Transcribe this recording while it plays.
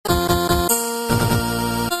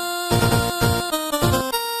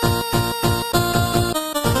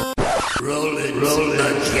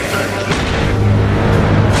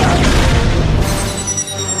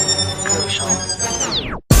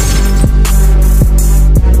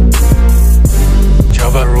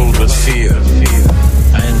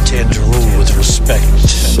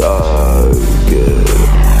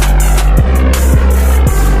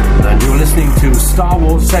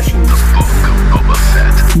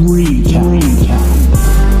This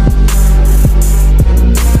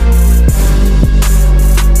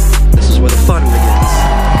is where the fun begins.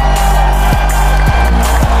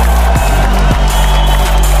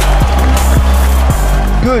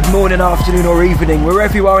 Good morning, afternoon or evening,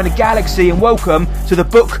 wherever you are in the galaxy, and welcome to the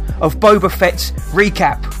Book of Boba Fett's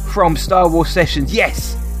recap from Star Wars Sessions.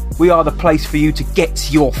 Yes, we are the place for you to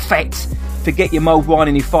get your Fett. Forget your mulled wine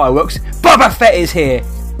and your fireworks. Boba Fett is here!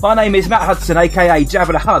 My name is Matt Hudson, aka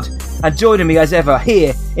Jabba the Hutt, and joining me as ever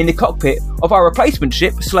here in the cockpit of our replacement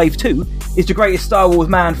ship, Slave 2, is the greatest Star Wars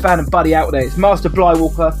man, fan and buddy out there. It's Master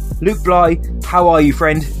Blywalker, Luke Bly. How are you,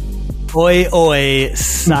 friend? Oi, oi,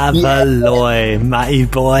 Savaloy, matey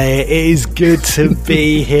boy. It is good to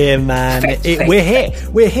be here, man. We're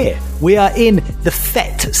here. We are in the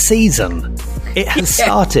Fett season. It has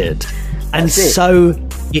started. And so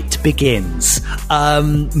it begins.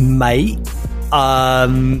 Mate,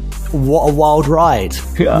 what a wild ride.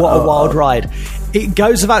 What a wild ride. It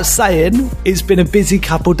goes without saying, it's been a busy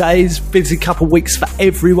couple days, busy couple weeks for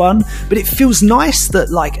everyone, but it feels nice that,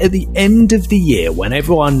 like, at the end of the year, when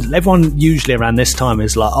everyone usually around this time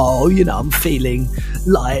is like, oh, you know, I'm feeling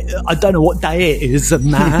like, I don't know what day it is,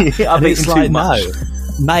 and that. And it's like, no,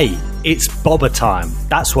 mate, it's Boba time.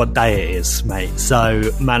 That's what day it is, mate. So,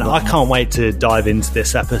 man, I can't wait to dive into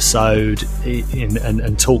this episode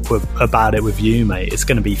and talk about it with you, mate. It's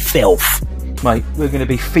going to be filth. Mate, we're going to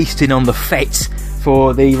be feasting on the Fett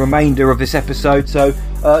for the remainder of this episode. So,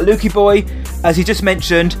 Lukey boy, as he just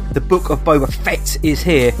mentioned, the Book of Boba Fett is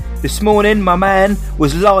here. This morning, my man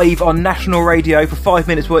was live on national radio for 5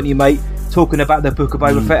 minutes, weren't you, mate? Talking about the Book of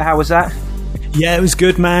Boba Fett. How was that? Yeah, it was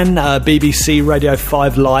good, man. BBC Radio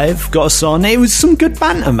 5 Live got us on. It was some good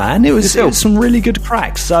banter, man. It was some really good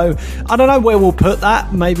cracks. So, I don't know where we'll put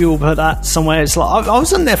that. Maybe we'll put that somewhere. It's like I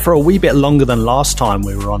was on there for a wee bit longer than last time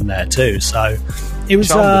we were on there too. So, it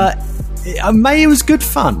was... it was good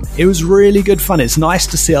fun. It was really good fun. It's nice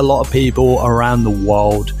to see a lot of people around the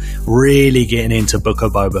world really getting into Book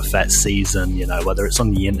of Boba Fett season, you know, whether it's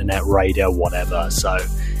on the internet, radio, whatever. So,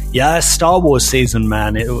 yeah, Star Wars season,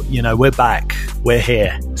 man. We're back. We're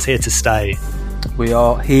here. It's here to stay. We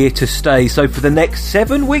are here to stay. So for the next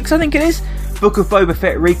 7 weeks, I think it is, Book of Boba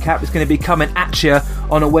Fett recap is going to be coming at you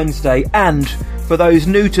on a Wednesday. And for those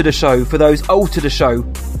new to the show, for those old to the show,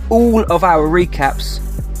 all of our recaps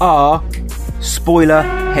are spoiler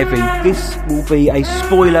heavy. This will be a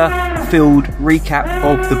spoiler filled recap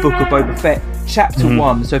of the Book of Boba Fett chapter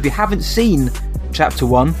 1. So if you haven't seen chapter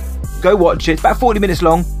 1, go watch it. It's about 40 minutes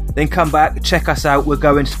long. Then come back, check us out. We're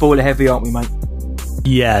going spoiler heavy, aren't we, mate?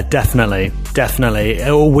 Yeah, definitely.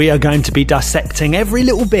 We are going to be dissecting every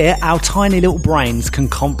little bit our tiny little brains can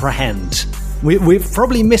comprehend. We've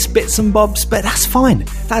probably missed bits and bobs, but that's fine.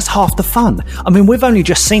 That's half the fun. I mean, we've only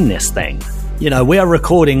just seen this thing. You know, we are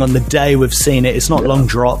recording on the day we've seen it. It's not long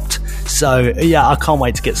dropped. So, yeah, I can't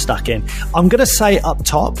wait to get stuck in. I'm going to say up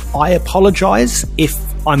top, I apologise if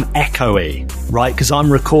I'm echoey, right? Because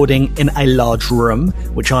I'm recording in a large room,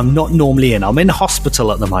 which I'm not normally in. I'm in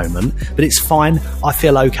hospital at the moment, but it's fine. I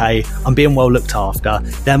feel okay. I'm being well looked after.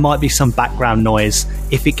 There might be some background noise.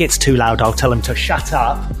 If it gets too loud, I'll tell them to shut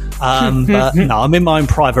up. But no, I'm in my own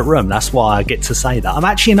private room. That's why I get to say that. I'm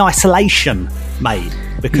actually in isolation, mate,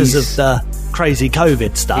 because of the crazy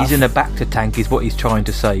COVID stuff. He's in a Bacta tank is what he's trying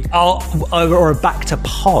to say. Oh, or a Bacta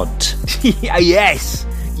pod. Yes.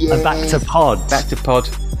 A Bacta pod. Bacta pod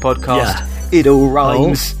podcast. Yeah. It all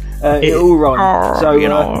rhymes. It all rhymes. So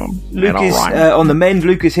Luke is on the mend.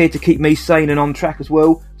 Luke is here to keep me sane and on track as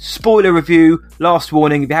well. Spoiler review. Last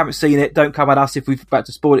warning: if you haven't seen it, don't come at us if we're about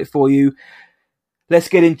to spoil it for you. Let's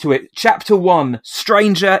get into it. Chapter 1: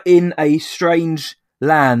 Stranger in a Strange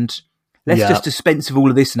Land. Let's just dispense with all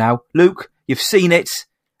of this now. Luke, you've seen it.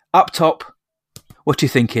 Up top, what are you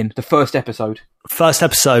thinking? The first episode. First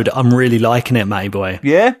episode, I'm really liking it, matey boy.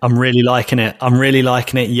 Yeah? I'm really liking it.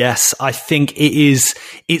 Yes. I think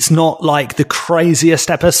it's not like the craziest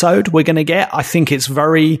episode we're going to get. I think it's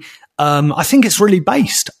really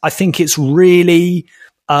based. I think it's really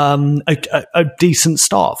a decent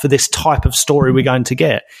start for this type of story we're going to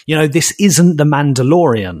get. You know, this isn't The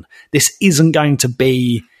Mandalorian. This isn't going to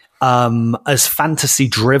be as fantasy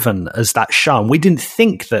driven as that show. And we didn't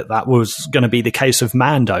think that was going to be the case with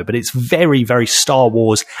Mando, but it's very, very Star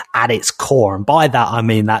Wars at its core. And by that, I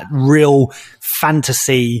mean that real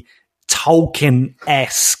fantasy,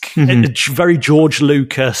 Tolkien-esque, very George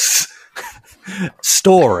Lucas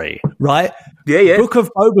story, right? Yeah. Book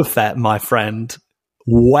of Boba Fett, my friend,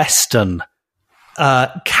 Western,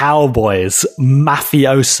 cowboys,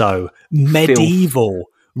 mafioso, medieval,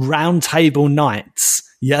 round table knights.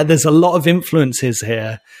 Yeah, there's a lot of influences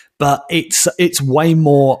here, but it's way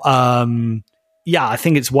more. I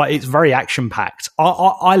think it's very action packed.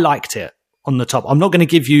 I liked it on the top. I'm not going to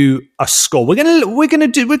give you a score. We're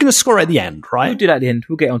gonna score at the end, right? We'll do that at the end.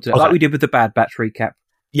 We'll get onto that, like we did with the Bad Batch recap.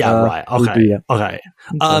 Yeah, right. Okay. Okay.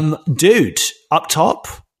 Dude, up top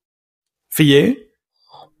for you.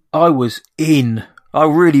 I was in. I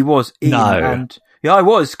really was in. No. And yeah, I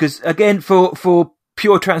was, because again, for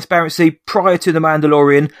pure transparency, prior to The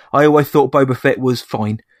Mandalorian, I always thought Boba Fett was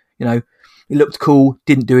fine. You know, he looked cool,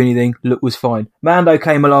 didn't do anything, was fine. Mando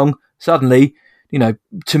came along, suddenly, you know,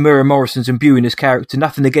 Tamura Morrison's imbuing his character.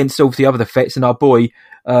 Nothing against all the other Fetts and our boy,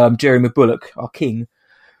 Jeremy Bulloch, our king.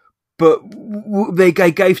 But they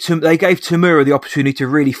gave Tamura the opportunity to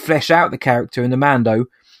really flesh out the character in the Mando,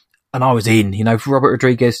 and I was in. You know, Robert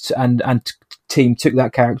Rodriguez and team took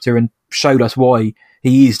that character and showed us why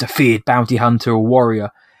he is the feared bounty hunter or warrior.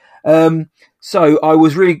 So I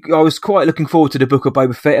was quite looking forward to the Book of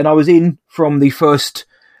Boba Fett, and I was in from the first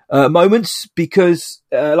moments because,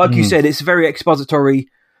 like you said, it's a very expository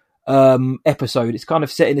episode. It's kind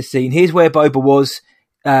of setting the scene. Here's where Boba was,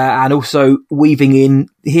 and also weaving in.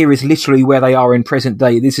 Here is literally where they are in present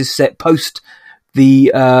day. This is set post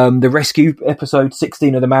the rescue episode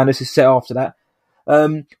 16 of the Man. This is set after that.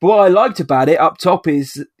 But what I liked about it up top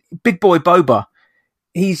is Big Boy Boba.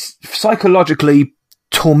 He's psychologically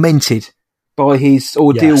tormented by his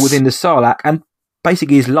ordeal within the Sarlacc, and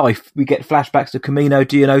basically his life. We get flashbacks to Camino,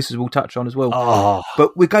 Geonosis we'll touch on as well. Oh.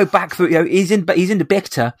 But we go back through. You know, he's in the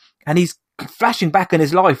Bacta, and he's flashing back in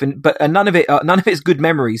his life, and none of it's good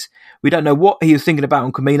memories. We don't know what he was thinking about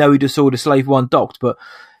on Camino. We just saw the Slave One docked, but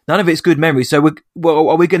none of it's good memories. So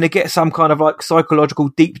are we going to get some kind of like psychological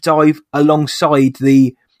deep dive alongside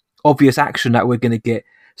the obvious action that we're going to get?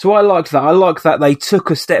 So I liked that. I like that they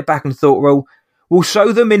took a step back and thought, well, we'll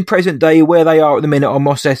show them in present day where they are at the minute on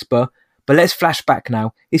Mos Espa, but let's flash back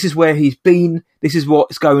now. This is where he's been. This is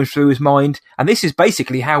what's going through his mind. And this is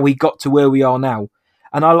basically how we got to where we are now.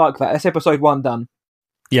 And I like that. That's episode 1 done.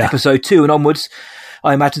 Yeah. Episode 2 and onwards,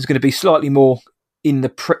 I imagine is going to be slightly more in the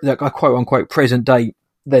quote unquote present day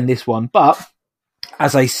than this one. But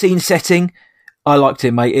as a scene setting, I liked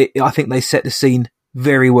it, mate. I think they set the scene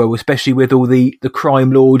very well, especially with all the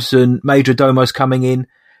crime lords and Major Domos coming in.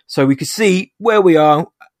 So we could see where we are,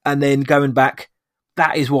 and then going back,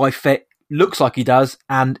 that is why Fett looks like he does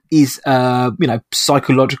and is,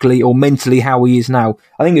 psychologically or mentally how he is now.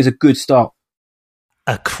 I think it's a good start.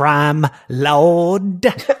 A crime lord.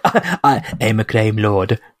 I am a crime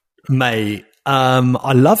lord. Mate,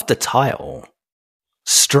 I love the title.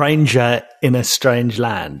 Stranger in a Strange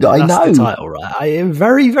Land. That's know. The title, right?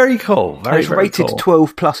 Very, very cool. It's rated cool.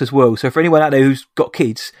 12 plus as well. So for anyone out there who's got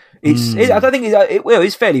kids, I don't think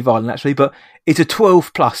it's fairly violent actually, but it's a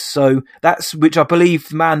 12 plus. So that's, which I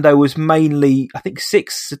believe Mando was mainly, I think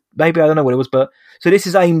 6, maybe, I don't know what it was, but so this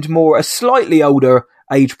is aimed more a slightly older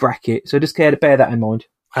age bracket. So just bear that in mind.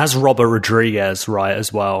 As Robert Rodriguez, right,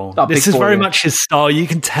 as well. This is very much his style. You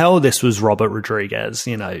can tell this was Robert Rodriguez,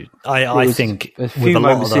 you know. I think a few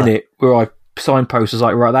moments in it where I signpost was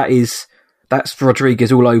like, right, that's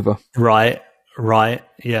Rodriguez all over. Right,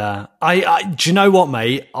 yeah. Do you know what,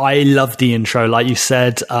 mate? I love the intro, like you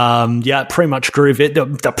said. Pretty much groove it. The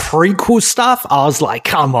prequel stuff, I was like,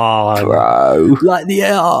 come on, bro. Like the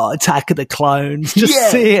Attack of the Clones. Just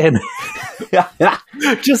seeing.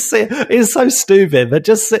 Just seeing. It's so stupid, but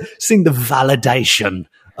just seeing the validation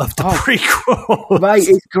of the prequel. Mate,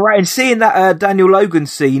 it's great. And seeing that Daniel Logan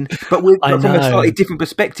scene, but from a slightly different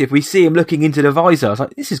perspective, we see him looking into the visor. I was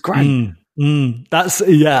like, this is great.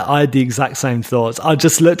 I had the exact same thoughts. I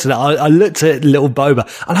just looked at it. I looked at little Boba,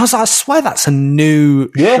 and I was like, I swear that's a new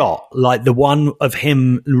shot, like the one of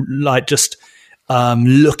him, like just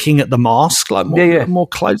looking at the mask, like more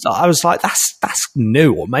close. I was like, that's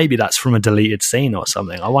new, or maybe that's from a deleted scene or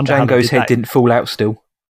something. I wonder. Django's head didn't fall out still.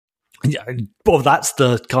 Yeah, well, that's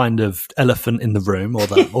the kind of elephant in the room, or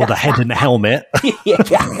the head in the helmet.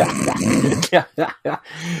 Yes,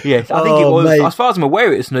 I think it was. Mate. As far as I'm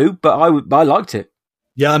aware, it's new, but I liked it.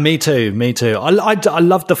 Yeah, me too. I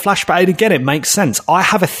love the flashback. Again, it makes sense. I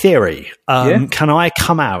have a theory. Can I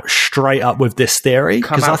come out straight up with this theory?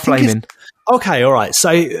 Come out flaming. Okay, all right. So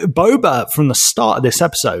Boba, from the start of this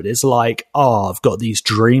episode, is like, I've got these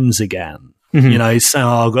dreams again. Mm-hmm. You know, so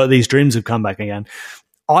I've got these dreams have come back again.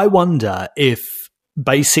 I wonder if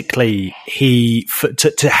basically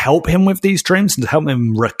to help him with these dreams and to help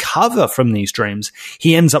him recover from these dreams,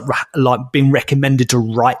 he ends up being recommended to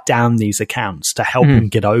write down these accounts to help him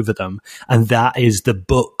get over them, and that is the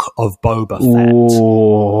Book of Boba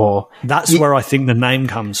Fett. That's where I think the name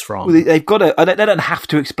comes from. Well, they've got to. They don't have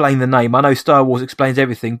to explain the name. I know Star Wars explains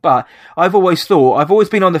everything, but I've always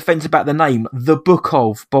been on the fence about the name, the Book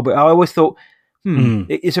of Boba. I always thought,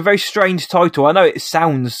 it's a very strange title. I know it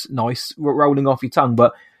sounds nice, rolling off your tongue,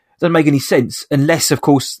 but it doesn't make any sense unless, of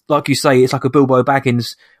course, like you say, it's like a Bilbo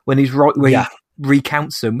Baggins when he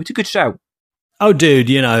recounts them, which is a good shout. Oh, dude,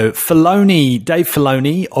 Dave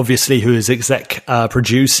Filoni, obviously, who is exec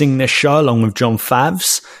producing this show along with Jon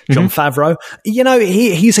Favreau,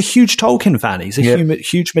 he's a huge Tolkien fan. He's a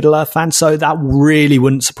huge Middle-earth fan, so that really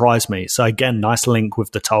wouldn't surprise me. So again, nice link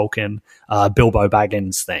with the Tolkien, Bilbo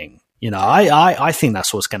Baggins thing. I think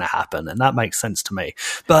that's what's going to happen, and that makes sense to me.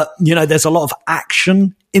 But, there's a lot of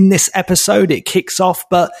action in this episode. It kicks off,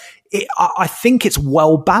 but I think it's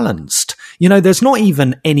well balanced. There's not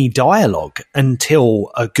even any dialogue until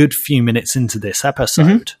a good few minutes into this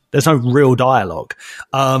episode. There's no real dialogue.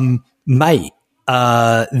 The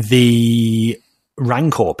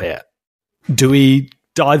Rancor pit. Do we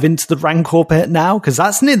dive into the Rancor pit now? Because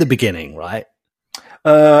that's near the beginning, right?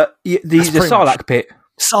 The Sarlacc pit.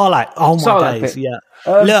 Sarlacc. Oh, my Sarlacc days. pit. Yeah.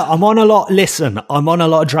 Look, I'm on a lot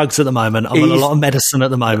of drugs at the moment. I'm on a lot of medicine at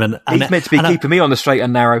the moment. He's meant to be keeping me on the straight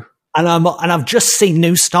and narrow. And I've just seen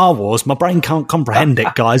new Star Wars. My brain can't comprehend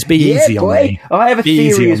it, guys. Be easy on me. I have a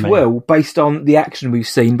theory as well, based on the action we've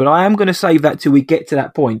seen, but I am going to save that till we get to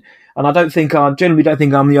that point. And I generally don't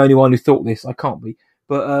think I'm the only one who thought this. I can't be.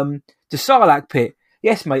 But the Sarlacc pit,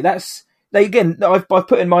 yes, mate. I've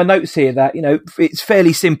put in my notes here that it's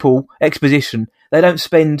fairly simple exposition. They don't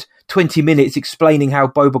spend 20 minutes explaining how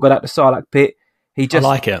Boba got out the Sarlacc pit. I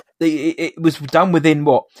like it. It was done within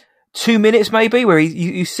 2 minutes maybe, where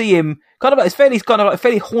you see him it's a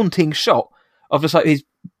fairly haunting shot of just like his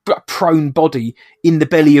prone body in the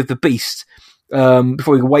belly of the beast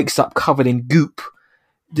before he wakes up covered in goop.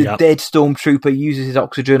 The dead stormtrooper uses his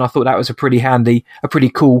oxygen. I thought that was a pretty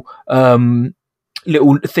cool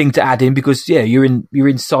little thing to add in, because you're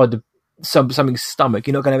inside something's stomach.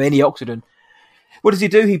 You're not going to have any oxygen. What does he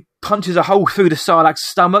do? He punches a hole through the Sarlacc's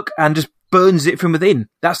stomach and just burns it from within.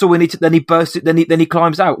 That's all we need to. Then he bursts it. Then he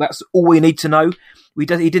climbs out. That's all we need to know. He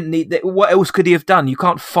didn't need. What else could he have done? You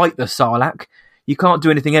can't fight the Sarlacc. You can't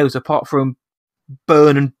do anything else apart from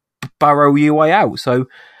burn and burrow your way out. So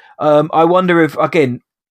I wonder if, again,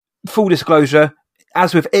 full disclosure,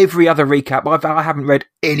 as with every other recap, I haven't read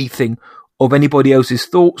anything of anybody else's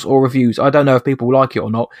thoughts or reviews. I don't know if people like it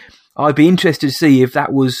or not. I'd be interested to see if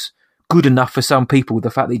that was good enough for some people,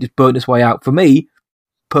 the fact that he just burnt his way out. For me,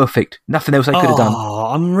 perfect. Nothing else I could have done.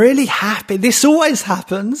 I'm really happy. This always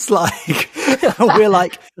happens. We're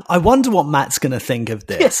like, I wonder what Matt's going to think of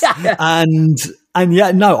this. I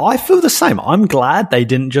feel the same. I'm glad they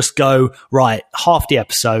didn't just go, right, half the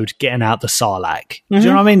episode getting out the Sarlacc. Do you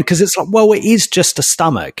know what I mean? Because it's like, well, it is just a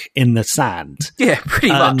stomach in the sand. Yeah, pretty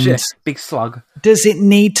much. Yes. Big slug. Does it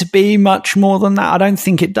need to be much more than that? I don't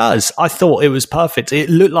think it does. I thought it was perfect. It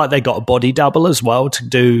looked like they got a body double as well to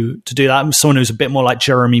do that. Someone who's a bit more like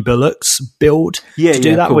Jeremy Bullock's build to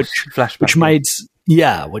do that, which made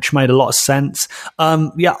a lot of sense.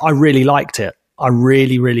 I really liked it. I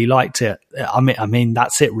really, really liked it. I mean,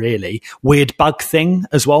 that's it, really. Weird bug thing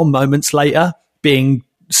as well. Moments later, being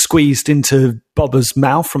squeezed into Boba's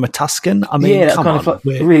mouth from a Tusken. I mean, come on,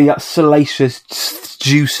 really that salacious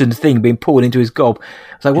juice and thing being poured into his gob.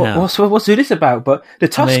 It's like, what's this about? But the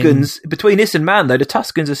Tuskens, between this and Mando, the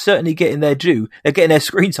Tuskens are certainly getting their due. They're getting their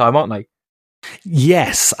screen time, aren't they?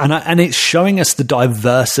 Yes, and it's showing us the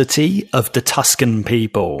diversity of the Tusken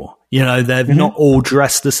people. They're not all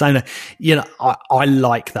dressed the same. I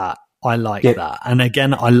like that. I like that. And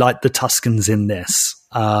again, I like the Tuskens in this.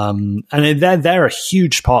 And they're a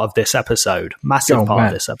huge part of this episode, massive part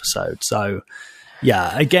of this episode. So,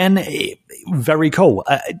 yeah, again, very cool.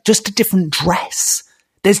 Just a different dress.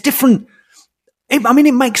 There's different. It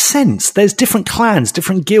makes sense. There's different clans,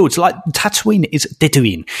 different guilds. Like Tatooine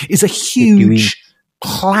is a huge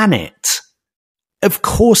planet. Of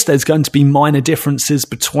course, there's going to be minor differences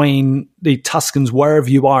between the Tuskens wherever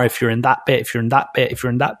you are. If you're in that bit, if you're in that bit, if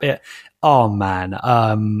you're in that bit. Oh man,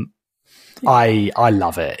 I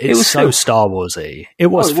love it. It's so Star Warsy. It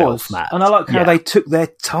was filth, Matt. And I like how they took their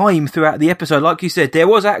time throughout the episode. Like you said, there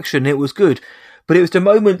was action. It was good. But it was the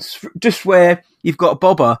moments just where you've got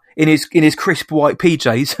Boba in his crisp white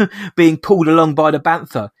PJs being pulled along by the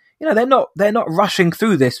Bantha. They're not rushing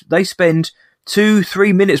through this. They spend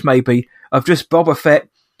 2-3 minutes maybe of just Boba Fett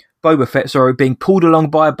Boba Fett, sorry, being pulled along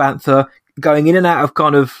by a bantha, going in and out of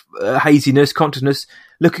kind of haziness, consciousness,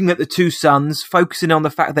 looking at the two suns, focusing on the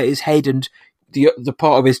fact that his head and the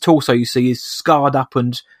part of his torso you see is scarred up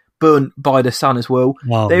and burnt by the sun as well.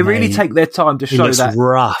 Oh, they really take their time to show that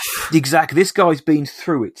rough. Exactly, this guy's been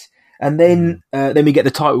through it. And then we get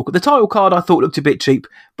the title. The title card I thought looked a bit cheap,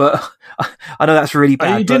 but I know that's really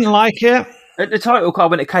bad. You didn't like it? The title card,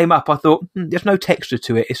 when it came up, I thought there's no texture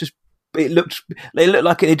to it. It's just it looked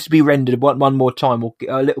like it needed to be rendered one more time or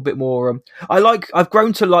a little bit more. I've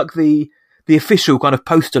grown to like the official kind of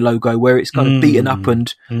poster logo where it's kind of beaten up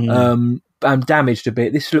and damaged a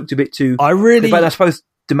bit. This looked a bit too. But I suppose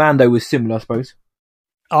the Mando was similar. I suppose.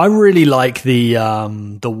 I really like the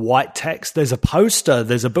white text. There's a poster.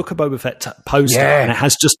 There's a Book of Boba Fett poster, and it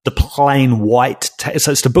has just the plain white text.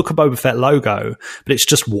 So it's the Book of Boba Fett logo, but it's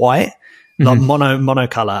just white, like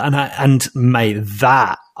monocolor. And mate,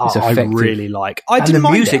 that I really like. I didn't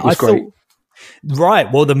mind music it. was great. Right.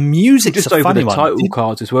 Well, the music's just a over funny the one. title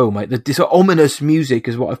cards as well, mate. This ominous music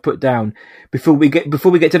is what I've put down before we get to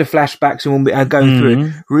the flashbacks and going through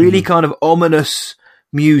it. Really kind of ominous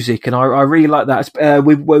music, and I really like that.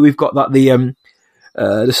 Where we've got like the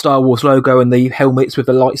Star Wars logo and the helmets with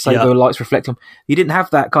the lightsaber lights reflecting. You didn't have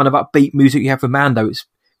that kind of upbeat music you have for Mando. It's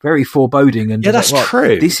very foreboding, and that's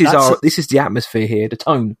true. This is the atmosphere here, the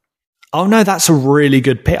tone. Oh no, that's a really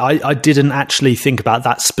good pick. I didn't actually think about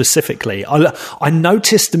that specifically. I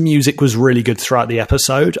noticed the music was really good throughout the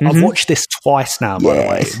episode. I've watched this twice now, by the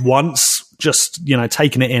way. Once, just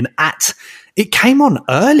taking it in it came on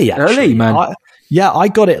early. Actually. Early, man. I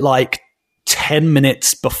got it like 10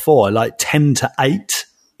 minutes before, like 10 to 8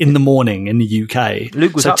 in the morning in the UK.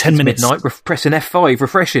 Luke was up 10 minutes midnight, pressing F5,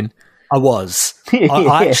 refreshing. I was.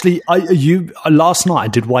 Last night I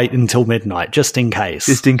did wait until midnight, just in case.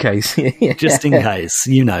 Just in case. Just in case.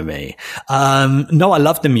 You know me. No, I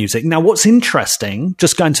love the music. Now, what's interesting,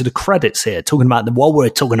 just going to the credits here, while we're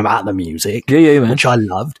talking about the music, man. Which I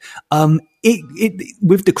loved,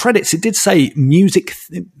 with the credits, it did say music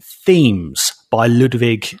themes by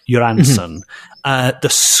Ludwig Göransson, the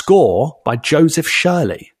score by Joseph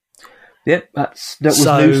Shirley. Yep, that was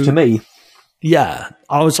news to me. Yeah,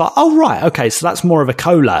 I was like, oh, right, okay, so that's more of a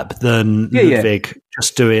collab than Ludwig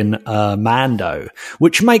just doing Mando,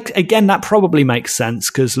 which that probably makes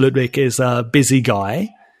sense because Ludwig is a busy guy.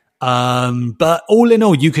 But all in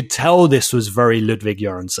all, you could tell this was very Ludwig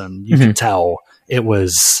Göransson. You could tell it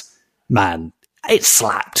was, man, it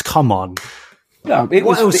slapped. Come on. No,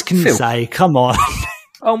 what else can you say? Come on.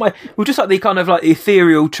 Oh my! Well, just like the kind of like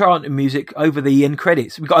ethereal chanting music over the end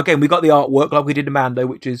credits. We got the artwork like we did in Mando,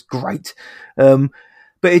 which is great. But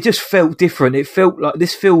it just felt different. It felt like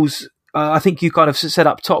this feels. I think you kind of said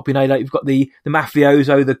up top, like you've got the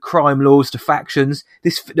mafioso, the crime lords, the factions.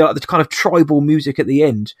 The kind of tribal music at the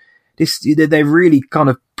end. They're really kind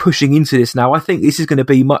of pushing into this now. I think this is going to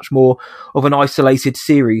be much more of an isolated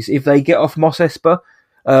series. If they get off Mos Espa,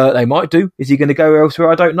 they might do. Is he going to go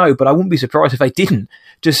elsewhere? I don't know, but I wouldn't be surprised if they didn't.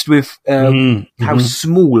 Just with how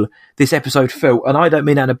small this episode felt, and I don't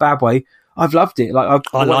mean that in a bad way. I've loved it. I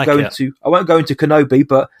won't go into Kenobi,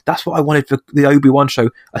 but that's what I wanted for the Obi-Wan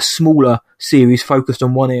show: a smaller series focused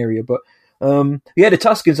on one area. But the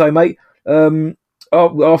Tuskens, though, mate.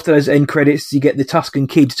 After those end credits, you get the Tusken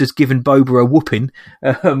kids just giving Boba a whooping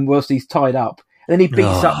whilst he's tied up, and then he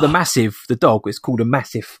beats up the dog. It's called a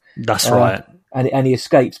Massive. That's right. And he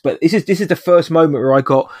escapes. But this is the first moment where I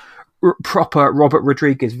got proper Robert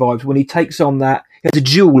Rodriguez vibes when he takes on that. He has a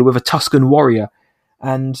duel with a Tusken warrior,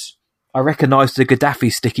 and I recognised the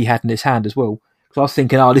Gaddafi stick he had in his hand as well. Because I was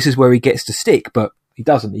thinking, this is where he gets to stick, but he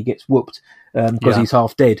doesn't. He gets whooped because he's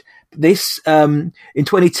half dead. This in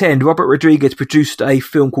 2010, Robert Rodriguez produced a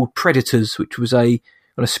film called Predators, which was a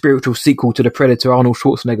spiritual sequel to the Predator Arnold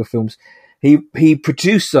Schwarzenegger films. He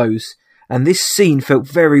produced those. And this scene felt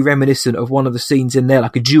very reminiscent of one of the scenes in there,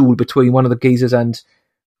 like a duel between one of the geezers and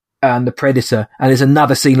the Predator. And there's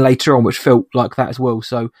another scene later on which felt like that as well.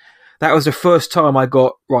 So that was the first time I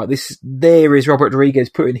got, right, there is Robert Rodriguez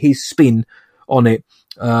putting his spin on it.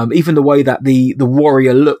 Even the way that the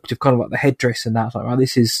warrior looked, of kind of like the headdress and that, I was like, right,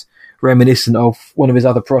 this is reminiscent of one of his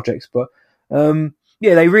other projects. But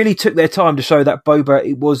they really took their time to show that Boba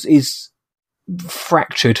is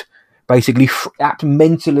fractured. Basically,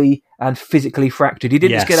 mentally and physically fractured. He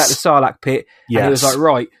didn't just get out the Sarlacc pit, and he was like,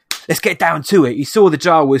 "Right, let's get down to it." He saw the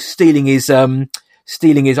Jawas stealing his armor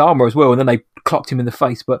as well, and then they clocked him in the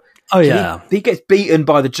face. But he gets beaten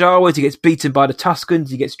by the Jawas. He gets beaten by the Tuskens.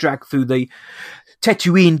 He gets dragged through the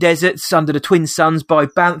Tatooine deserts under the Twin Suns by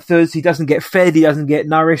banthas. He doesn't get fed. He doesn't get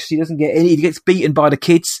nourished. He doesn't get any. He gets beaten by the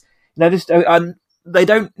kids. They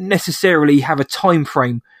don't necessarily have a time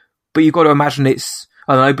frame but you've got to imagine it's,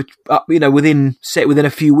 I don't know, but within a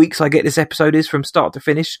few weeks. I get this episode is from start to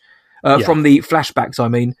finish, from the flashbacks. I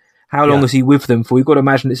mean, how long is he with them for? You've got to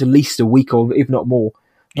imagine it's at least a week or if not more.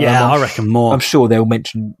 Yeah, I reckon more. I'm sure they'll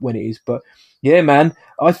mention when it is, but yeah, man.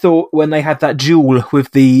 I thought when they had that duel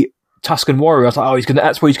with the Tusken warrior, I was like,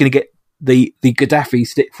 that's where he's going to get the Gaddafi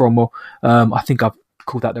stick from, or I think I've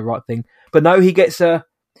called that the right thing. But no, he gets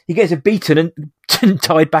beaten and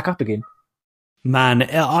tied back up again. Man,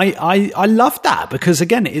 I love that because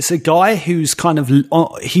again, it's a guy who's kind of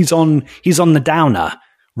he's on the downer,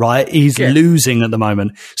 right? He's losing at the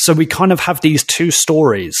moment, so we kind of have these two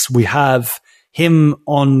stories. We have him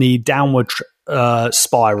on the downward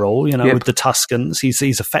spiral, with the Tuskens.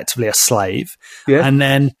 He's effectively a slave, and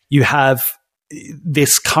then you have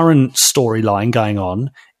this current storyline going on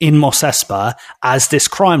in Mos Espa as this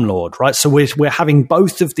crime lord, right? So we're having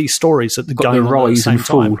both of these stories at the going on at the same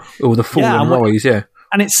time, or the fall and rise,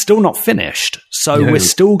 and it's still not finished. So we're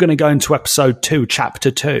still going to go into episode 2, chapter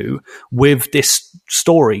 2, with this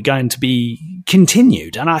story going to be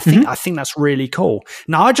continued, and I think that's really cool.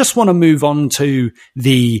 Now I just want to move on to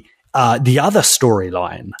the other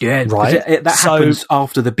storyline. Yeah, right. That happens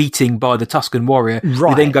after the beating by the Tusken warrior.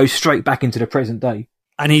 Right. He then goes straight back into the present day.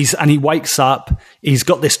 And he wakes up. He's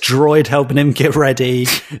got this droid helping him get ready.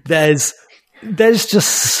 There's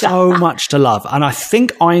just so much to love, and I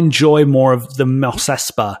think I enjoy more of the Mos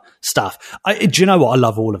Espa stuff. Do you know what? I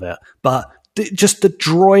love all of it, but just the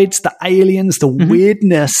droids, the aliens, the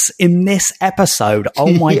weirdness in this episode.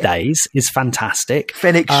 Oh my days, is fantastic.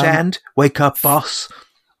 Fennec Shand, wake up, boss.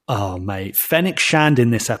 Oh, mate. Fennec Shand in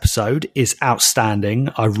this episode is outstanding.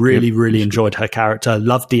 I really, really enjoyed her character.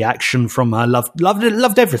 Loved the action from her.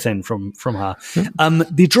 Loved everything from her.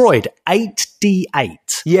 The droid, 8D8.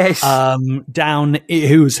 Yes. Down,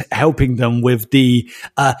 who was helping them with the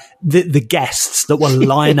guests that were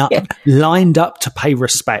lined up to pay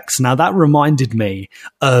respects. Now, that reminded me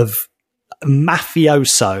of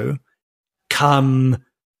mafioso come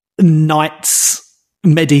knights,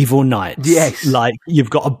 medieval knights. Yes. Like you've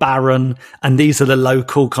got a baron and these are the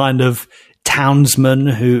local kind of townsmen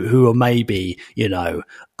who are maybe,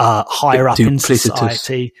 higher up in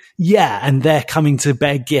society. Yeah. And they're coming to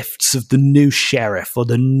bear gifts of the new sheriff or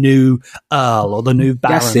the new earl or the new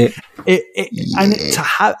baron. That's it.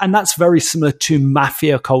 And that's very similar to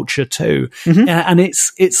mafia culture too. And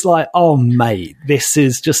it's like, oh mate, this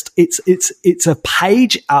is just, it's a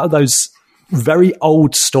page out of those very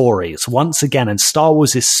old stories once again, and Star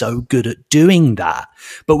Wars is so good at doing that,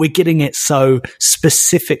 but we're getting it so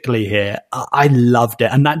specifically here. I loved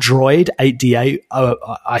it. And that droid 8D8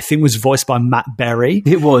 I think was voiced by Matt Berry.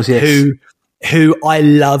 It was, yes. Who I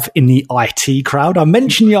love in the IT crowd. I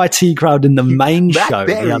mentioned the IT crowd in the main show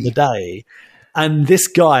the other day, and this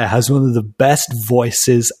guy has one of the best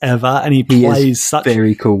voices ever, and he plays such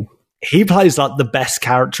very cool. He plays like the best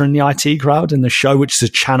character in the IT crowd in the show, which is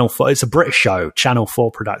a Channel 4. It's a British show, Channel 4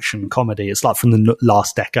 production comedy. It's like from the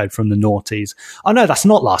last decade, from the noughties. Oh no, that's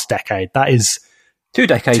not last decade. That is 2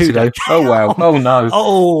 decades ago. Oh wow. Oh no.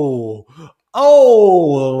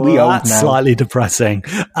 We old that's now. Slightly depressing.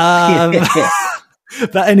 But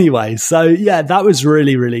anyway, so yeah, that was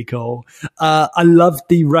really, really cool. I loved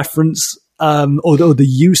the reference, or the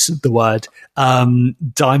use of the word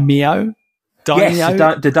daimyo.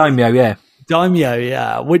 Yes, the daimyo, yeah. Daimyo,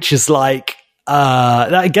 yeah, which is like,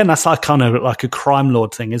 that's like kind of like a crime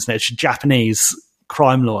lord thing, isn't it? It's a Japanese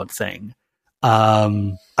crime lord thing,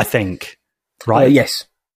 I think, right? Yes.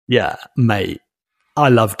 Yeah, mate. I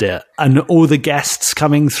loved it. And all the guests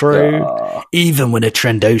coming through, even when a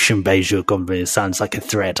Trandoshan Beiju comes in, it sounds like a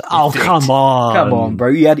threat. Oh, come on. Come on, bro.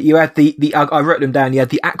 You had the I wrote them down, you had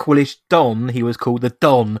the Aqualish Don, he was called the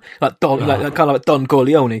Don, like kind of like Don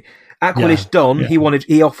Corleone. Aqualish Don,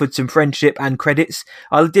 he offered some friendship and credits.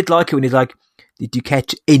 I did like it when he's like, did you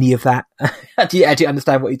catch any of that? Do you actually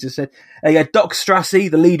understand what he just said? He had Doc Strassi,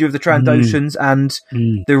 the leader of the Trandoshans and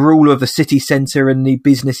the ruler of the city centre and the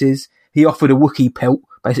businesses. He offered a Wookiee pelt,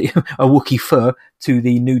 basically a Wookiee fur, to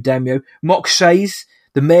the new daimyo. Mok Shays,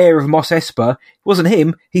 the mayor of Mos Espa, it wasn't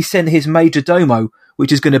him. He sent his major domo,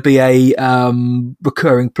 which is going to be a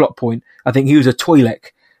recurring plot point. I think he was a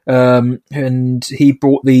Twi'lek. And he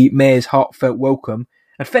brought the mayor's heartfelt welcome.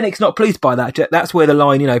 And Fennec's not pleased by that. That's where the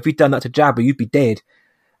line, if you'd done that to Jabba, you'd be dead.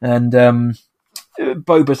 And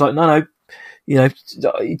Boba's like, no,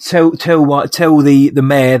 tell the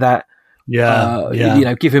mayor that,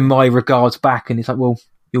 give him my regards back. And it's like, well,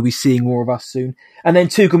 you'll be seeing more of us soon. And then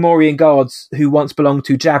 2 Gamorrean guards who once belonged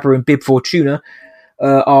to Jabba and Bib Fortuna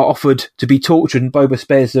are offered to be tortured, and Boba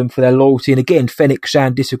spares them for their loyalty. And again, Fennec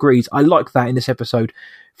Shan disagrees. I like that in this episode.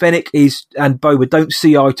 Fennec and Boba don't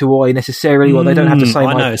see eye to eye necessarily, or they don't have the same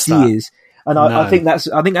ideas. And I think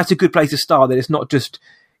that's a good place to start. That it's not just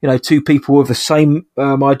two people with the same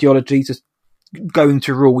ideologies just going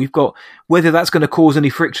to rule. We've got, whether that's going to cause any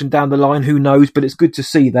friction down the line, who knows? But it's good to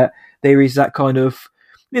see that there is that kind of,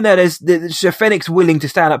 there's Fennec's willing to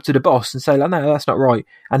stand up to the boss and say, like, no, that's not right,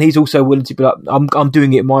 and he's also willing to be like, I'm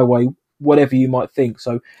doing it my way, whatever you might think.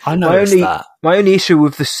 So I noticed that. My only issue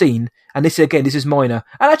with the scene, and this is minor,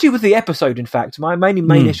 and actually with the episode, in fact, my main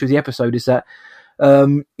issue with the episode is that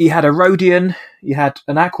you had a Rodian, you had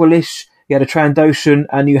an Aqualish, you had a Trandoshan,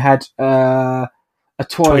 and you had a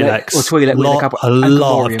Twi'lek with a couple. A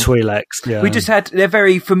lot of Twi'leks. Yeah, we just had, they're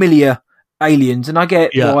very familiar aliens, and I get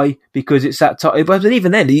why, because it's that time. But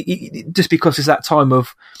even then, just because it's that time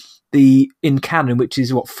of in canon, which is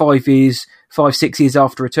 6 years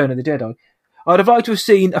after Return of the Jedi, I'd have liked to have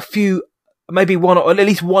seen a few, maybe one, or at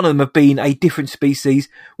least one of them have been a different species,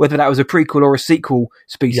 whether that was a prequel or a sequel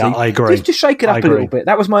species. Yeah, I agree. Just shake it up a little bit.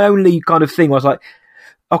 That was my only kind of thing. I was like,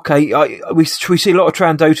 okay, we see a lot of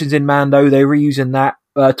Trandoshans in Mando. They're reusing that.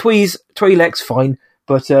 Twi'leks, fine,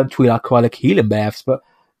 but Twi'lek healing baths, but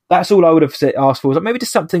that's all I would have asked for. Was like maybe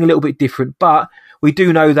just something a little bit different. But we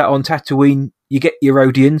do know that on Tatooine, you get your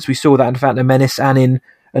Rodians. We saw that in Phantom Menace and in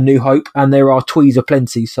A New Hope, and there are Twi's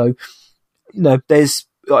aplenty. So, there's,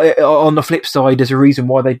 on the flip side, there's a reason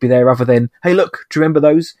why they'd be there other than, hey, look, do you remember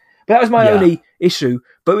those? But that was my only issue.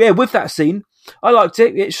 But yeah, with that scene, I liked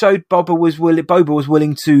it. It showed Boba was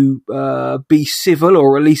willing to be civil,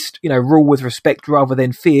 or at least, rule with respect rather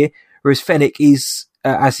than fear, whereas Fennec is,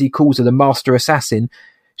 as he calls her, the master assassin.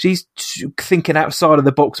 She's thinking outside of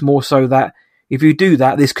the box more, so that if you do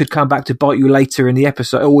that, this could come back to bite you later in the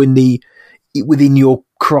episode, or within your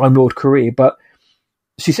crime lord career. But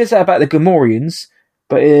she says that about the Gamorreans,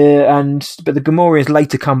 but the Gamorreans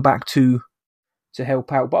later come back to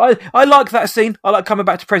help out. But I like that scene. I like coming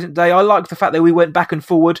back to present day. I like the fact that we went back and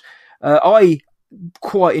forward. I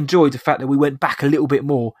quite enjoyed the fact that we went back a little bit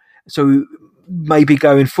more. So maybe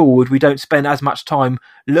going forward, we don't spend as much time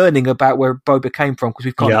learning about where Boba came from, because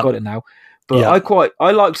we've kind of got it now. But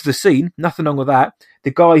I liked the scene. Nothing wrong with that.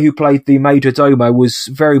 The guy who played the Major Domo was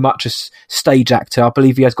very much a stage actor. I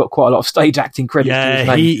believe he has got quite a lot of stage acting credits to his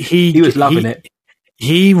name. He was loving it.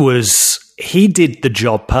 He did the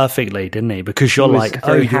job perfectly, didn't he? Because you're like,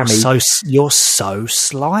 oh, you're so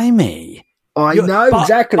slimy. I know,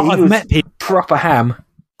 exactly. But I've met people, proper ham.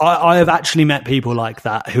 I have actually met people like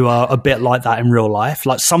that who are a bit like that in real life.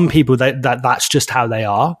 Like some people, that's just how they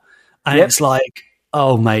are, and it's like,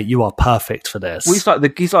 oh mate, you are perfect for this. Well,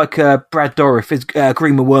 he's like Brad Dourif, is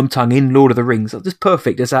Greenman Wormtongue in Lord of the Rings. Just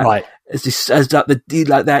perfect as that, right? As the serpent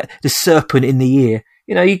in the ear.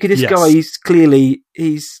 This guy. He's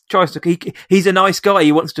he's a nice guy.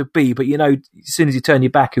 He wants to be, but as soon as you turn your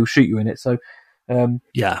back, he'll shoot you in it. So. So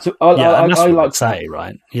I like say,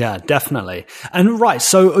 right? Yeah, definitely. And right,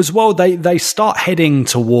 so as well, they start heading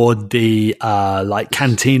toward the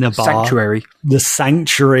cantina bar, the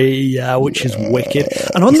sanctuary, which is wicked.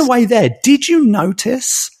 And on the way there, did you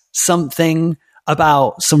notice something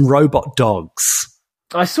about some robot dogs?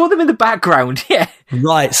 I saw them in the background. Yeah,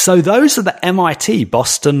 right. So those are the MIT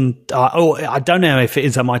Boston. I don't know if it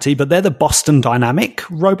is MIT, but they're the Boston Dynamic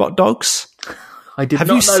robot dogs. I did. Have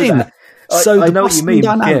not you know seen that. So I know what you mean.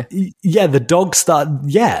 The dogs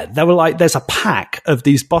they were like, there's a pack of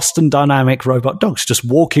these Boston Dynamic robot dogs just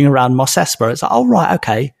walking around Mos Espa. It's like, oh, right,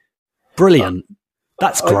 okay. Brilliant.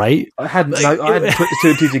 That's great. I hadn't put the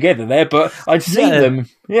two and two together there, but I'd seen them.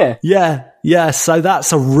 Yeah. Yeah. So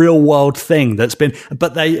that's a real world thing that's been,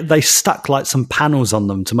 but they stuck like some panels on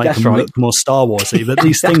them to make them look more Star Warsy. But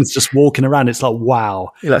these things just walking around, it's like,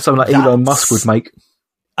 wow. Yeah, like something like Elon Musk would make.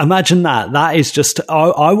 Imagine that. That is just,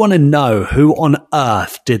 I want to know who on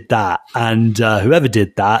earth did that. And whoever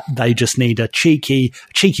did that, they just need a cheeky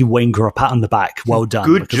wink or a pat on the back. Well done.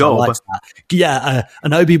 Good job. Yeah,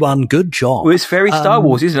 an Obi-Wan, good job. Well, it's very Star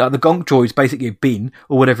Wars, isn't it? Like the Gonk droid's basically a bin,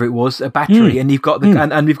 or whatever it was, a battery. And you've got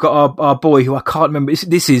and we've got our boy who I can't remember.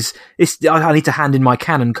 I need to hand in my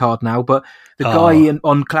canon card now, but the guy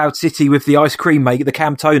on Cloud City with the ice cream maker, the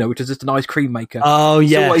Cam Toner, which is just an ice cream maker. Oh,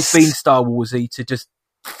 yes. It's always been Star Warsy to just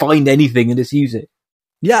find anything and just use it.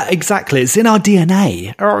 Yeah, exactly. It's in our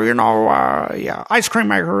DNA. Ice cream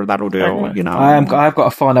maker, that'll do. I've got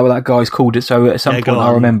to find out what that guy's called it. So at some point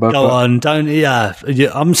I'll remember. Go on, don't. Yeah,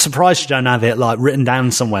 I'm surprised you don't have it like written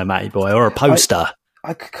down somewhere, matey boy, or a poster.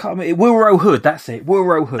 I can't remember. Wilro Hood, that's it.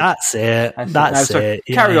 Wilro Hood. That's it. No, That's sorry.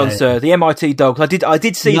 it. Carry on, sir. The MIT dogs. I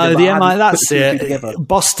did see No, them. the but I MIT, hadn't that's put the two and two it. together.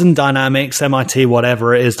 Boston Dynamics, MIT,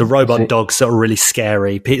 whatever it is, the robot it. dogs that are really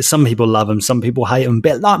scary. Some people love them, some people hate them. A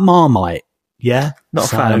bit like Marmite. Yeah? Not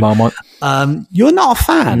a fan of Marmite. You're not a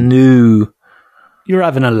fan. No. You're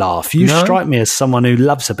having a laugh. You No. strike me as someone who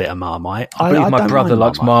loves a bit of Marmite. I believe my don't brother mind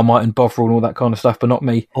likes Marmite and Bovril and all that kind of stuff, but not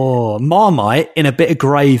me. Oh, Marmite in a bit of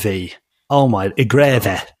gravy. Oh my,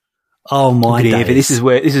 gravy. Oh my Gravy. days. This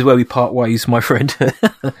is where we part ways, my friend.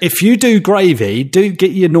 If you do gravy, do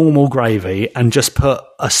get your normal gravy and just put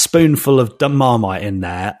a spoonful of Marmite in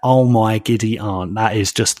there. Oh my giddy aunt, that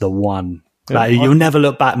is just the one. You'll never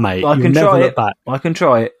look back, mate. I You'll can never try look it. back. I can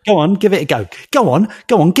try it. Go on, give it a go. Go on,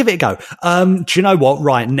 give it a go. Do you know what?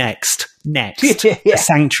 Right, next, Yeah. the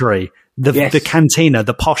Sanctuary, Yes. the cantina,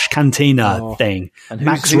 the posh cantina thing. And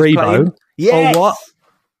Max who's Rebo, playing? Yes. or what?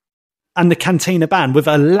 And the cantina band with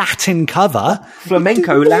a Latin cover.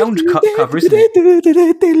 Flamenco lounge cover, isn't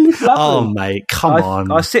it? Oh, mate, come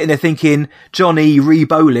on. I was sitting there thinking Johnny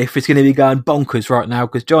Rebolif is going to be going bonkers right now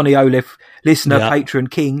because Johnny Olif, listener, Yeah. patron,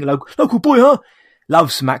 king, local boy, huh?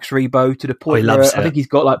 Loves Max Rebo to the point he where loves I it. think he's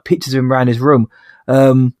got like pictures of him around his room.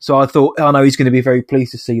 So I thought, I know he's going to be very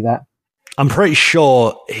pleased to see that. I'm pretty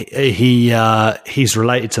sure he's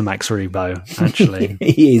related to Max Rebo, actually.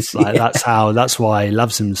 He is. Like, yeah. that's why he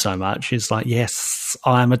loves him so much. He's like, yes,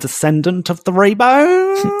 I'm a descendant of the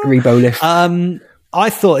Rebo. Rebolif. I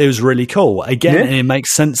thought it was really cool. Again, Yeah. it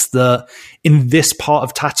makes sense that in this part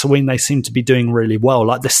of Tatooine, they seem to be doing really well.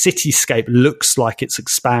 Like the cityscape looks like it's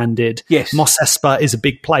expanded. Yes. Mos Espa is a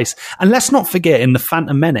big place. And let's not forget, in The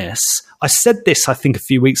Phantom Menace, I said this, I think, a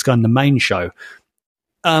few weeks ago in the main show,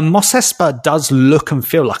 Mos Espa does look and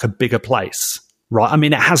feel like a bigger place, right? I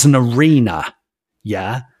mean, it has an arena,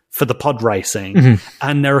 yeah, for the pod racing.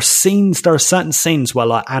 And there are certain scenes where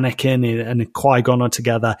like Anakin and Qui-Gon are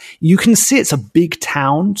together. You can see it's a big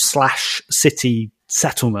town / city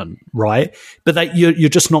settlement, right? But you're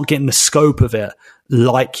just not getting the scope of it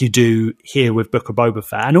like you do here with Book of Boba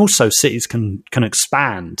Fett. And also cities can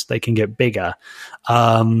expand. They can get bigger.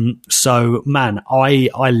 So man, I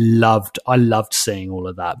loved seeing all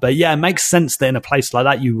of that. But yeah, it makes sense that in a place like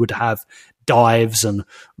that you would have dives and,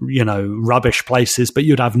 you know, rubbish places, but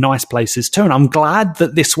you'd have nice places too. And I'm glad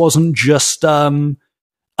that this wasn't just to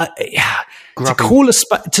call a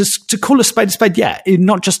spade a spade. Yeah,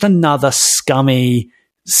 not just another scum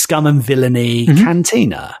and villainy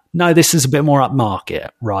cantina. No, this is a bit more upmarket,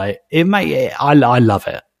 right? I love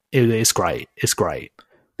it. It's great. It's great.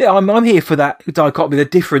 Yeah, I'm here for that dichotomy, the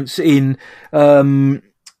difference in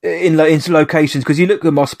locations, because you look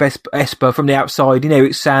at Mos Espa from the outside, you know,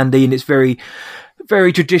 it's sandy and it's very,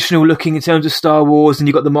 very traditional looking in terms of Star Wars, and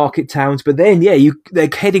you've got the market towns, but then, yeah, they're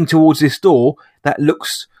heading towards this door that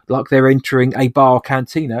looks like they're entering a bar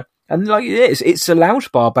cantina, and like it's a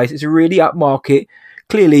lounge bar base. It's a really upmarket,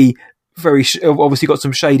 clearly very obviously got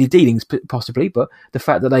some shady dealings possibly, but the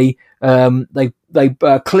fact that they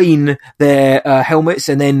clean their helmets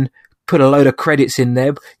and then put a load of credits in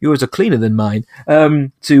there. Yours are cleaner than mine.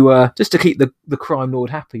 To just to keep the crime lord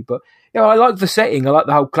happy. But yeah, I like the setting. I like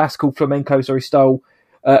the whole classical flamenco style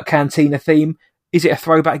cantina theme. Is it a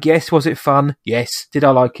throwback? Yes. Was it fun? Yes. Did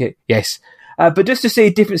I like it? Yes. But just to see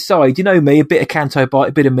a different side, you know me, a bit of Canto Bite,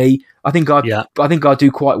 a bit of me. I think I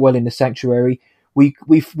do quite well in the Sanctuary. We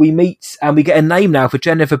meet and we get a name now for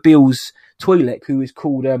Jennifer Beals Twi'lek, who is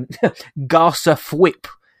called Garsa Fwip.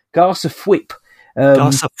 Garsa Fwip.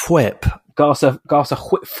 Garsa Fwip. Garsa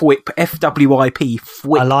Fwip. FWIP.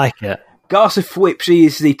 Fwip. I like it. Garsa Fwip, she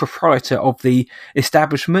is the proprietor of the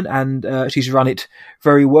establishment, and she's run it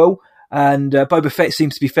very well. And Boba Fett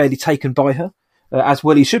seems to be fairly taken by her, as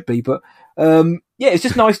well he should be. But it's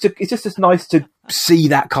just nice to see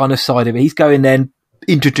that kind of side of it. He's going there and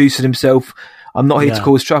introducing himself. I'm not here to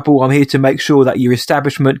cause trouble. I'm here to make sure that your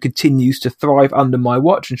establishment continues to thrive under my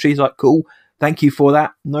watch. And she's like, cool, thank you for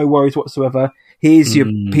that. No worries whatsoever. Here's your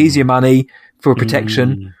money for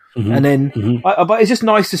protection. And then, but it's just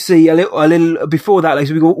nice to see a little before that. Like,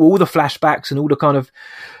 so we got all the flashbacks and all the kind of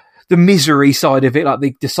the misery side of it, like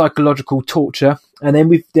the psychological torture. And then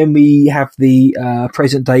we have the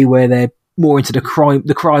present day where they're more into the crime.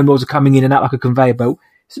 The crime laws are coming in and out like a conveyor belt.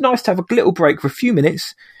 It's nice to have a little break for a few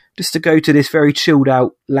minutes just to go to this very chilled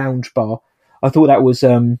out lounge bar. I thought that was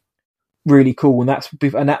really cool, and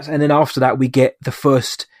then after that we get the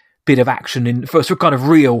first bit of action first kind of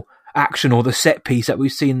real action, or the set piece that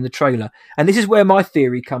we've seen in the trailer. And this is where my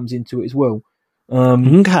theory comes into it as well.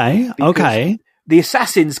 Okay. The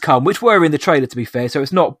assassins come, which were in the trailer to be fair, so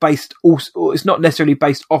it's not necessarily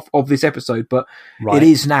based off of this episode, but it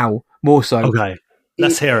is now more so. Okay.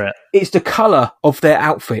 Let's hear it. It's the colour of their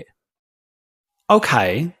outfit.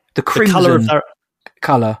 Okay. The crimson colour of their...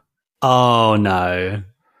 colour. Oh, no.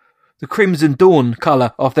 The Crimson Dawn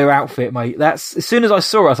colour of their outfit, mate. That's as soon as I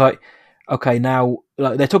saw it, I was like, okay, now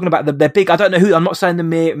like they're talking about their big. I don't know who. I'm not saying the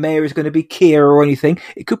mayor is going to be Kira or anything.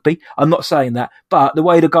 It could be. I'm not saying that. But the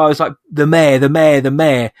way the guy is like the mayor.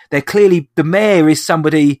 They're clearly the mayor is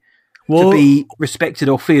somebody to be respected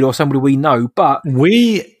or feared or somebody we know. But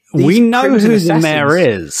we know who Crimson the mayor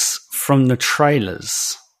Assassins- is from the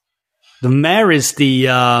trailers. The mayor is the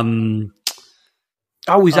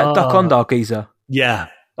Oh, he's that Duck on Dark geezer. yeah.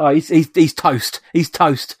 Oh, he's toast. He's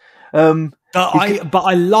toast. But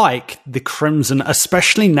I like the Crimson,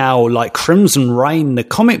 especially now. Like Crimson Reign, the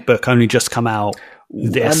comic book only just come out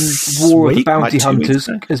this and War week, of the Bounty like 2 weeks Hunters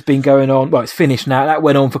ago. has been going on. Well, it's finished now. That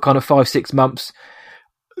went on for kind of 5-6 months.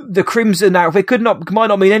 The Crimson outfit might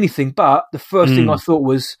not mean anything, but the first thing I thought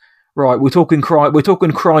was, right, we're talking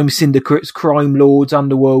crime syndicates, crime lords,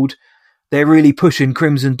 underworld. They're really pushing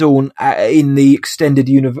Crimson Dawn in the extended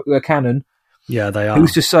canon. Yeah, they are.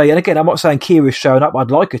 Who's to say? And again, I'm not saying Kira's showing up.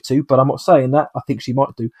 I'd like her to, but I'm not saying that. I think she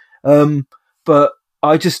might do. But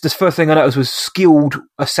the first thing I noticed was skilled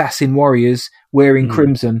assassin warriors wearing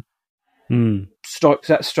crimson.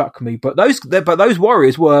 That struck me. But those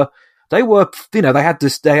warriors were, they had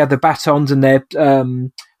the batons and their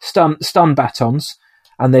stun batons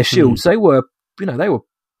and their shields. They were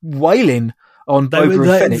wailing on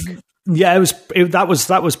Boba and Fennec. Yeah, that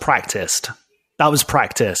was practiced. That was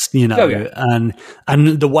practiced, Oh, yeah.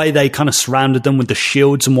 and the way they kind of surrounded them with the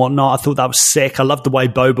shields and whatnot, I thought that was sick. I loved the way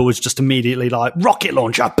Boba was just immediately like, rocket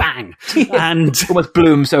launcher, bang! And almost blew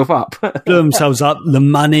himself up. blew themselves up. The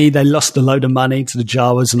money, they lost a load of money to the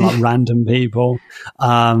Jawas and like random people.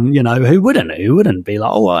 Who wouldn't be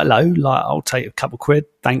like, oh, hello, like I'll take a couple quid.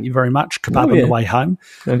 Thank you very much. Kebab on the way home.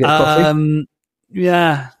 Go get coffee.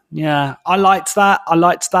 Yeah, I liked that.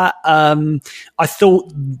 I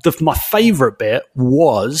thought my favourite bit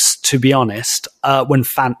was, to be honest, when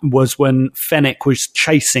Fennec was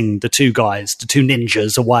chasing the two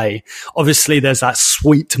ninjas away. Obviously, there's that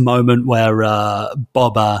sweet moment where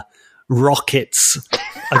Boba rockets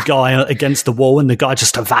a guy against the wall and the guy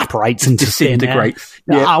just evaporates into thin air.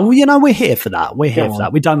 Yeah. We're here for that. We're here for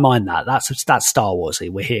that. We don't mind that. That's Star Warsy.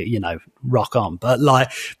 We're here, rock on. But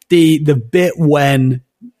like the bit when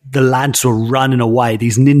the lads were running away,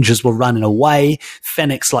 these ninjas were running away,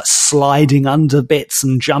 Fennec's like sliding under bits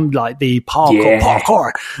and jump like the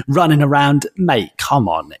parkour, running around. Mate, come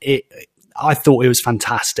on. I thought it was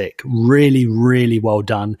fantastic. Really, really well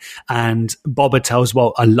done. And Boba tells,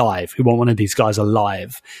 alive. We want one of these guys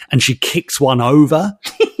alive. And she kicks one over.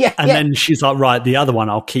 Then she's like, right, the other one,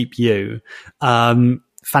 I'll keep you.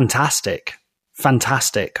 Fantastic.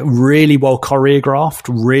 Really well choreographed.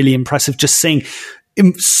 Really impressive. Just seeing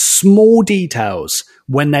in small details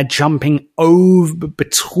when they're jumping over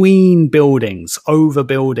buildings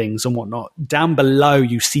and whatnot. Down below,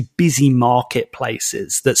 you see busy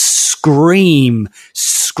marketplaces that scream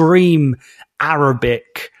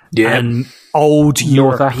Arabic and old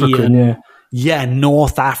North European, African,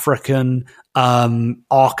 North African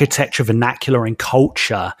architecture, vernacular, and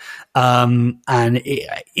culture, and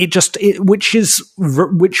which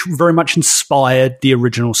very much inspired the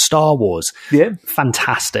original Star Wars. Yeah,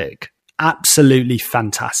 fantastic. Absolutely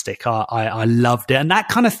fantastic. I loved it. And that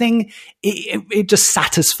kind of thing, it just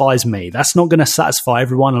satisfies me. That's not going to satisfy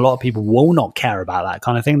everyone. A lot of people will not care about that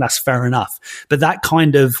kind of thing. That's fair enough. But that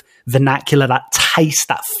kind of vernacular, that taste,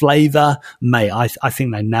 that flavor, mate, I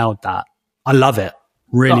think they nailed that. I love it.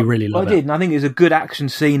 Really love it. I did. And I think it was a good action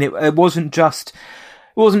scene. It wasn't just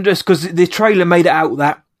because the trailer made it out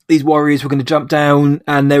that these warriors were going to jump down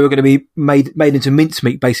and they were going to be made into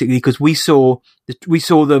mincemeat, basically, because we saw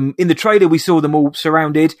them in the trailer. We saw them all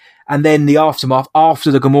surrounded, and then the aftermath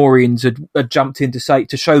after the Gamorreans had jumped in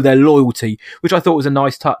to show their loyalty, which I thought was a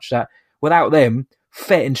nice touch. That without them,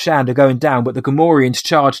 Fett and Shand are going down, but the Gamorreans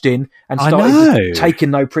charged in and started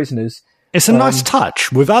taking no prisoners. It's a nice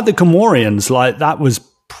touch. Without the Gamorreans, like that was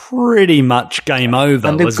pretty much game over.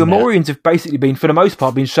 And the Gamorreans have basically been, for the most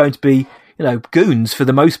part, been shown to be, goons for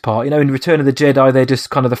the most part. In Return of the Jedi, they're just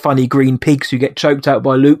kind of the funny green pigs who get choked out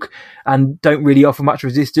by Luke and don't really offer much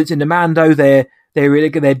resistance. In the Mando, they're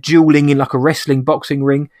dueling in like a wrestling boxing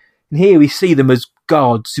ring. And here we see them as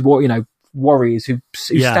guards, warriors who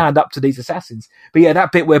stand up to these assassins. But yeah,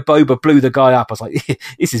 that bit where Boba blew the guy up, I was like,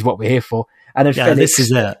 this is what we're here for. And then this is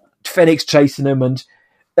it. Fennec's chasing him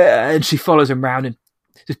and she follows him around and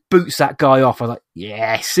just boots that guy off. I was like,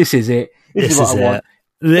 yes, this is it. This is what I want.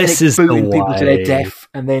 This is booting the people way. to their death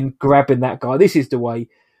and then grabbing that guy. This is the way.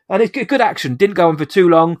 And it's good action. Didn't go on for too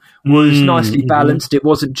long. Was nicely balanced. It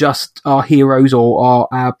wasn't just our heroes or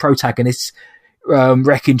our protagonists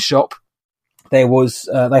wrecking shop. There was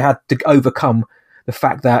they had to overcome the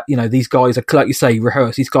fact that these guys are, like you say,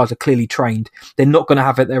 rehearsed. These guys are clearly trained. They're not going to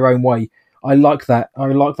have it their own way. I like that. I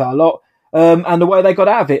like that a lot. And the way they got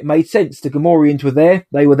out of it made sense. The Gamorreans were there.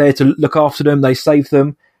 They were there to look after them. They saved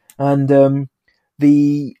them. And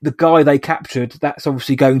the guy they captured, that's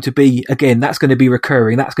obviously going to be, again, that's going to be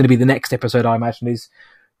recurring. That's going to be the next episode, I imagine, is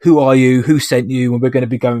who are you? Who sent you? And we're going to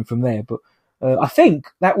be going from there. But I think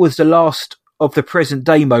that was the last of the present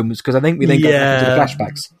day moments, because I think we then go back into the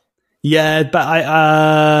flashbacks. Yeah,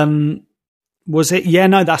 but was it? Yeah,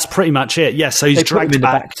 no, that's pretty much it. Yeah, so he's dragged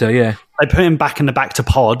back. They put him back in the Bacta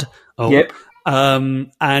pod. Yep.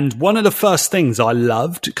 And one of the first things I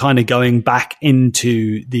loved, kind of going back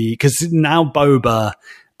into because now Boba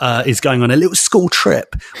is going on a little school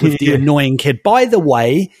trip with the annoying kid. By the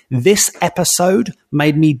way, this episode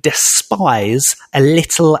made me despise a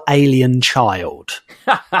little alien child.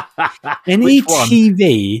 Any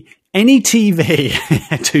TV,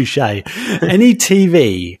 touche, any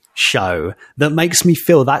TV show that makes me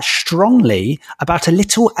feel that strongly about a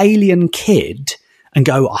little alien kid and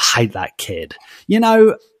go, I hate that kid.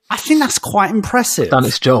 I think that's quite impressive. Done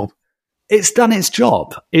its job. It's done its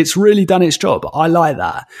job. It's really done its job. I like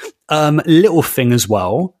that. Little thing as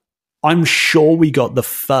well. I'm sure we got the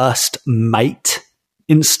first mate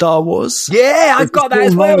in Star Wars. Yeah, I've got that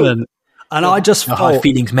as well. And I just felt... hard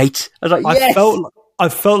feelings, mate. I was like, yes. I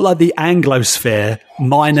felt like the Anglosphere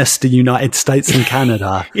minus the United States and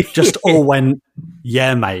Canada just all went,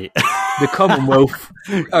 yeah, mate. The Commonwealth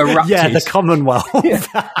erupted. Yeah, the Commonwealth.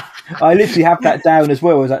 I literally have that down as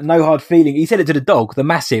well. I was like, no hard feeling. He said it to the dog, the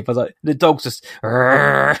massive. I was like, the dog's just,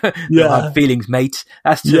 no hard feelings, mate.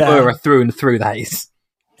 That's Tamura through and through, that is.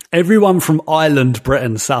 Everyone from Ireland,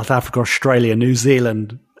 Britain, South Africa, Australia, New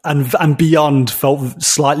Zealand, and beyond felt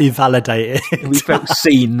slightly validated. We felt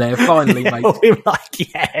seen there, finally, mate. We were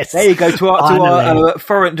like, yes. There you go, to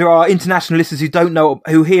our international listeners who don't know,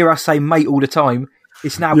 who hear us say mate all the time.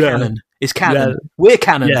 It's now canon. It's canon. Yeah. We're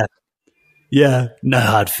canon. Yeah. No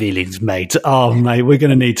hard feelings, mate. Oh, mate, we're going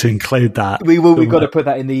to need to include that. We will. We've got to put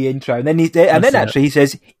that in the intro. And then actually he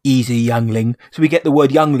says, easy youngling. So we get the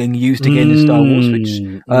word youngling used again in Star Wars, which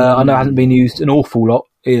I know hasn't been used an awful lot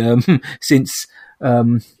since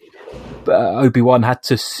Obi-Wan had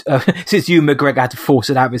to, since Ewan McGregor had to force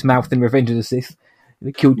it out of his mouth in Revenge of the Sith.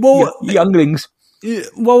 They killed younglings.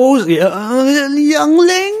 Younglings?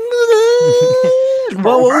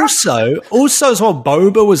 Well, also as well,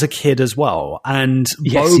 Boba was a kid as well, and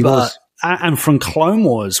yes, he was. And from Clone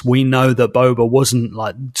Wars, we know that Boba wasn't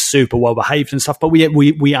like super well behaved and stuff, but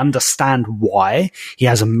we understand why he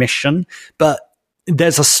has a mission. But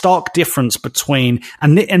there's a stark difference between,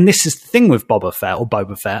 and this is the thing with Boba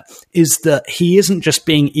Fett, is that he isn't just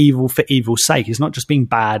being evil for evil's sake. He's not just being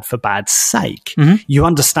bad for bad's sake. Mm-hmm. You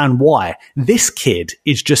understand why. This kid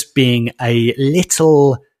is just being a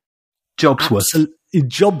little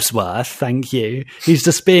Jobsworth, thank you. He's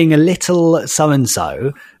just being a little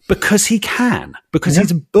so-and-so because he can, because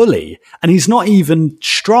he's a bully and he's not even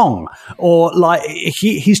strong or like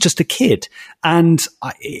he's just a kid. And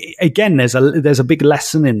again, there's a big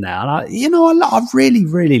lesson in there. And I really,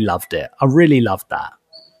 really loved it. I really loved that.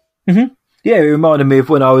 Mm-hmm. Yeah, it reminded me of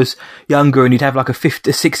when I was younger and you'd have like a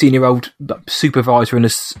 16-year-old supervisor in a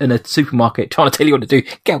supermarket trying to tell you what to do.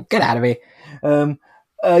 Get out of here.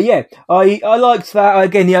 I liked that.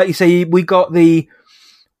 Again, you say we got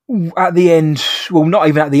at the end, well, not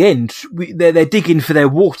even at the end, they're digging for their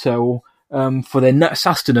water or for their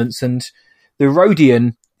sustenance, and the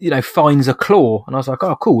Rodian, finds a claw, and I was like,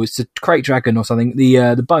 oh, cool, it's a crate dragon or something,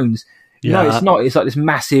 the bones. Yeah. No, it's not. It's like this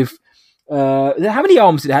massive, how many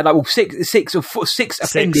arms did it have? Like, well, six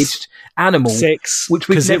appendaged animal. Six. Which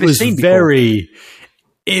we've never seen before.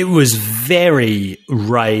 It was very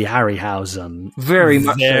Ray Harryhausen. Very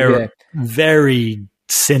much so, yeah. Very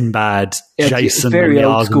Sinbad, Jason. Very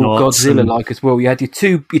old school Godzilla-like as well. You had your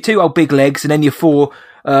two old big legs and then your four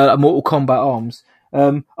Mortal Kombat arms.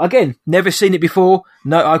 Again, never seen it before.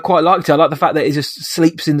 No, I quite liked it. I like the fact that it just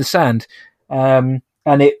sleeps in the sand.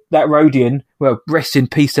 And that Rodian, well, rest in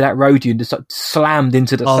peace to that Rodian, just like slammed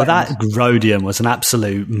into the sand. That Rodian was an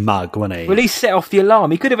absolute mug, wasn't he? Well, he set off the alarm.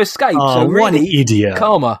 He could have escaped. Oh, so really, what an idiot.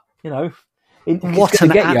 Karma, What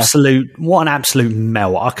an absolute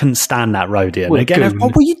melt. I couldn't stand that Rodian. Again,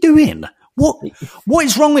 what were you doing? What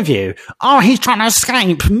is wrong with you? Oh, he's trying to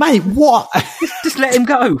escape. Mate, what? Just let him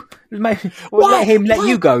go. Let him let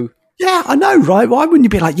you go. Yeah, I know, right? Why wouldn't you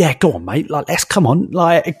be like, yeah, go on, mate? Like, let's come on,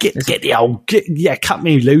 like, get the old, cut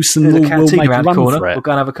me loose, and we'll make a run corner. for it. We'll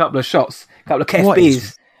go and have a couple of shots, a couple of Kef What beers.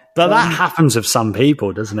 is- But that happens with some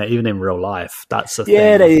people, doesn't it? Even in real life, that's the thing.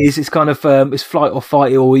 Yeah, it is. It's kind of it's flight or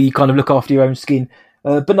fight, or you kind of look after your own skin.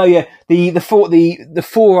 But no, yeah, the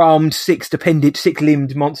 4-armed,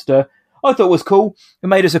 6-limbed monster I thought was cool. It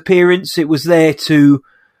made its appearance. It was there to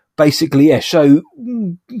basically show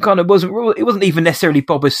kind of it wasn't even necessarily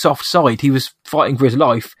Boba's soft side. He was fighting for his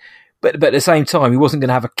life, but at the same time, he wasn't going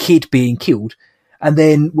to have a kid being killed. And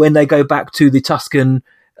then when they go back to the Tusken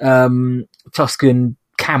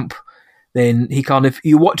camp, then he kind of,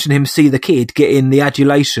 you're watching him see the kid get in the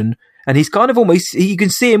adulation, and he's kind of almost, you can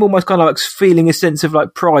see him almost kind of like feeling a sense of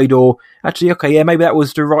like pride, or actually, okay, yeah, maybe that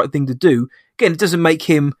was the right thing to do. Again, it doesn't make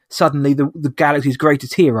him suddenly the galaxy's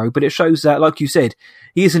greatest hero, but it shows that, like you said,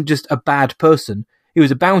 he isn't just a bad person. He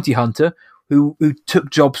was a bounty hunter who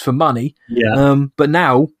took jobs for money, but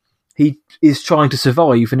now he is trying to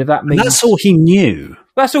survive, and if that means... That's all he knew.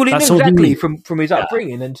 That's all he knew, exactly, from his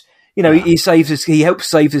upbringing, and he he helps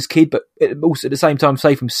save his kid, but also at the same time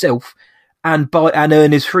save himself and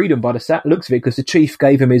earn his freedom by the looks of it, because the chief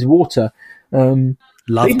gave him his water.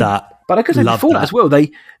 Love that. But I could say before that as well. This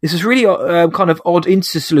is really kind of odd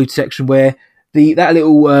interlude section where that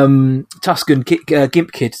little Tusken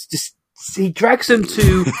gimp kid he drags them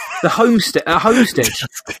to the homestead.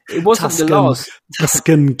 It wasn't the last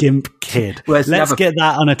Tusken gimp kid. Let's get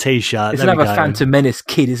that on a t-shirt. It's another Phantom Menace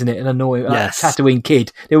kid, isn't it? An annoying Tatooine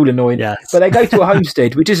kid. They're all annoying. Yes. But they go to a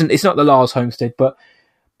homestead, which isn't. It's not the Lars homestead, but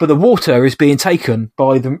the water is being taken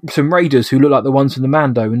by some raiders who look like the ones from the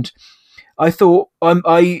Mando. And I thought, when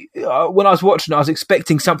I was watching it, I was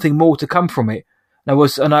expecting something more to come from it. He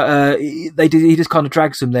just kind of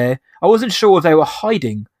drags them there. I wasn't sure if they were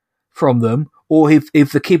hiding from them, or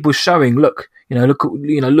if the kid was showing, look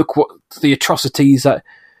what the atrocities that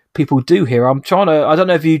people do here. I don't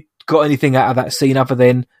know if you got anything out of that scene other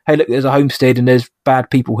than, hey, look, there's a homestead and there's bad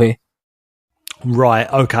people here. Right.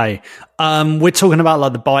 Okay. We're talking about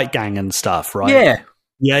like the bike gang and stuff, right?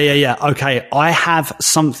 Yeah. Okay. I have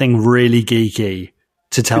something really geeky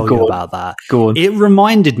to tell you about that. Go on. It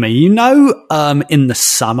reminded me, in the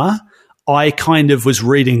summer, I kind of was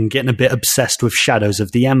reading, getting a bit obsessed with Shadows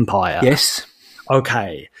of the Empire. Yes.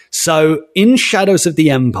 Okay. So in Shadows of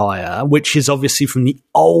the Empire, which is obviously from the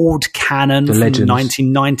old canon from the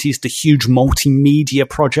 1990s, the huge multimedia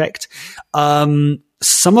project,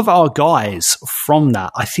 some of our guys from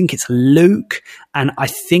that, I think it's Luke, and I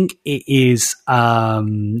think it is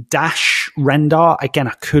Dash Rendar. Again,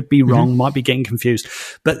 I could be wrong, might be getting confused.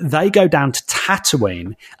 But they go down to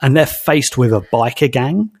Tatooine, and they're faced with a biker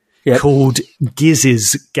gang called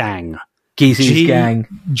Giz's Gang. Giz's Gang.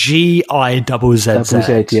 GIZZ.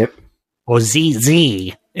 Yep. Or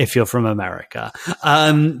ZZ, if you're from America.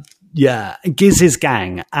 Giz's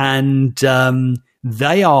Gang. And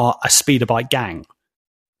they are a speeder bike gang.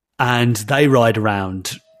 And they ride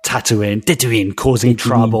around Tatooine, causing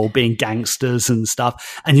trouble, being gangsters and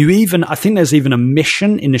stuff. And I think there's even a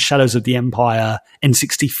mission in the Shadows of the Empire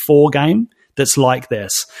N64 game that's like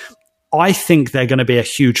this. I think they're going to be a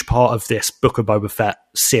huge part of this Book of Boba Fett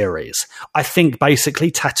series. I think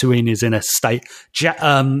basically Tatooine is in a state,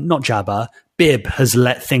 not Jabba, Bib has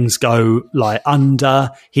let things go like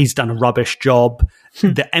under. He's done a rubbish job.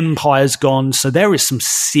 The Empire's gone. So there is some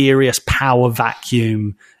serious power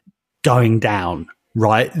vacuum going down,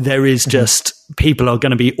 right? There is just people are going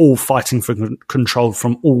to be all fighting for control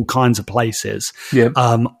from all kinds of places. Yeah.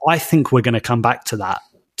 I think we're going to come back to that.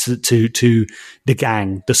 To the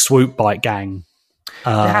gang, the swoop bike gang.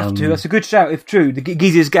 They have to. That's a good shout. If true, the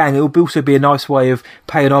Giz's Gang, it will also be a nice way of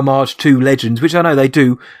paying homage to legends, which I know they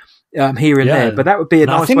do here and there. But that would be a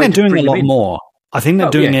nice way. I think they're doing a lot more. I think they're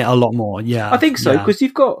doing it a lot more. Yeah, I think so, because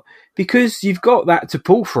you've got that to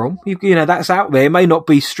pull from. That's out there. It may not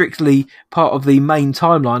be strictly part of the main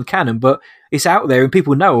timeline canon, but it's out there and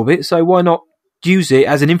people know of it. So why not use it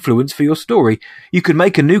as an influence for your story? You could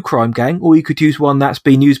make a new crime gang, or you could use one that's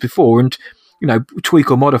been used before and tweak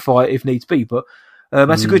or modify it if needs be. But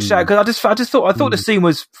that's a good shout, because I thought the scene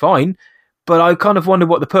was fine, but I kind of wondered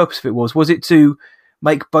what the purpose of it was. Was it to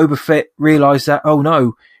make Boba Fett realise that, oh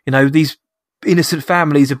no, these innocent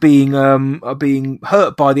families are being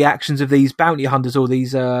hurt by the actions of these bounty hunters or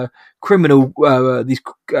these criminal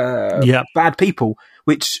bad people,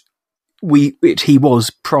 which he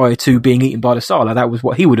was prior to being eaten by the Sala. That was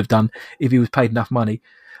what he would have done if he was paid enough money.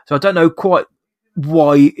 So I don't know quite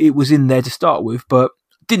why it was in there to start with, but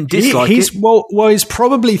didn't dislike it. Well, he's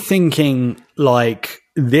probably thinking like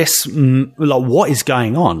this, like, what is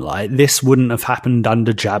going on? Like, this wouldn't have happened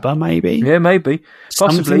under Jabba, maybe? Yeah, maybe.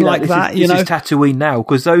 Possibly. Something like that, this is Tatooine now,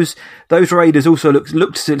 because those raiders also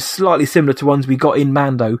looked slightly similar to ones we got in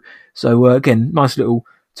Mando. So, again, nice little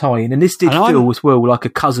tie-in. And this did feel as well like a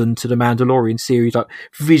cousin to the Mandalorian series, like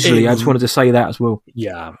visually. I just wanted to say that as well.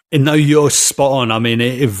 Yeah. And no, you're spot on. I mean,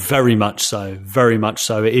 it very much so. Very much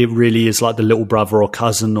so. It really is like the little brother or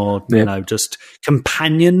cousin or, just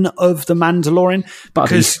companion of the Mandalorian.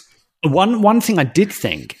 Because one thing I did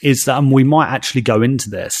think is that, and we might actually go into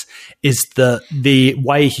this, is that the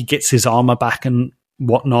way he gets his armor back and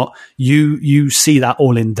whatnot, you see that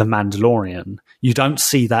all in The Mandalorian. You don't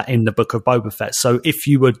see that in the Book of Boba Fett. So if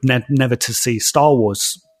you were never to see Star Wars,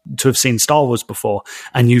 to have seen Star Wars before,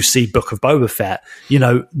 and you see Book of Boba Fett,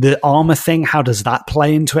 the armor thing, how does that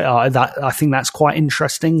play into it? I think that's quite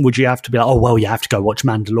interesting. Would you have to be like, oh, well, you have to go watch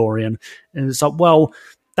Mandalorian? And it's like, well,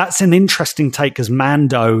 that's an interesting take, because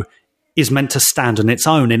Mando is meant to stand on its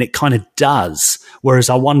own, and it kind of does. Whereas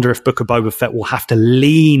I wonder if Book of Boba Fett will have to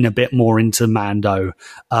lean a bit more into Mando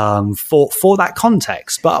for that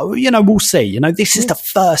context. But, we'll see. This is the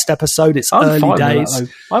first episode. It's early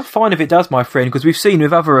days. I'm fine if it does, my friend, because we've seen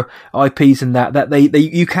with other IPs and that they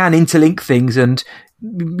you can interlink things, and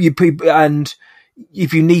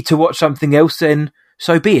if you need to watch something else, then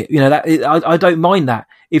so be it. I don't mind that.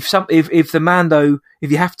 If the Mando, if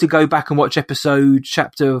you have to go back and watch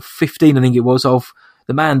chapter 15, I think it was, of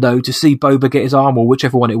the Mando to see Boba get his arm, or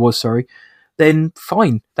whichever one it was, sorry, then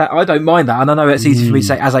fine. That I don't mind that, and I know it's easy for me to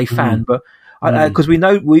say as a fan, but because we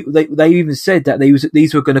know they even said that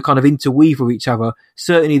these were going to kind of interweave with each other.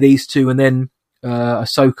 Certainly these two, and then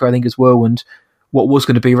Ahsoka, I think, as well, and what was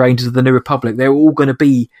going to be Rangers of the New Republic. They're all going to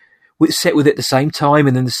be set with it at the same time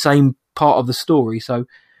and in the same part of the story. So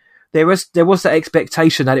there was that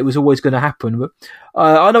expectation that it was always going to happen. But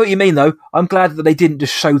I know what you mean, though. I'm glad that they didn't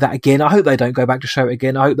just show that again. I hope they don't go back to show it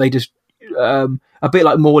again. I hope they just, a bit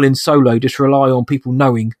like Maul in Solo, just rely on people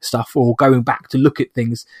knowing stuff or going back to look at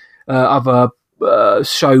things, other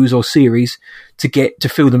shows or series to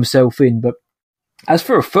fill themselves in. But as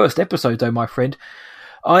for a first episode, though, my friend,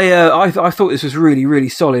 I thought this was really, really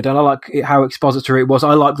solid, and I like how expository it was.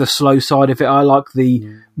 I like the slow side of it. I like the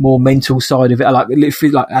more mental side of it. I like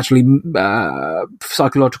literally, like, actually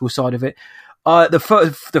psychological side of it.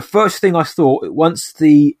 The first thing I thought, once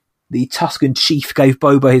the Tusken chief gave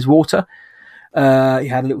Boba his water, he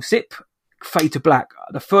had a little sip, fade to black.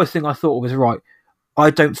 The first thing I thought was, right,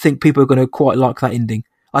 I don't think people are going to quite like that ending.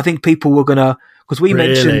 I think people were going to, because we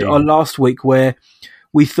mentioned on last week where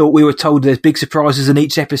we thought we were told there's big surprises in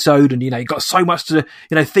each episode, and, you got so much to,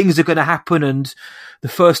 things are going to happen. And the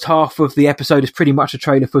first half of the episode is pretty much a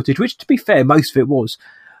trailer footage, which, to be fair, most of it was.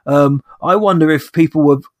 I wonder if people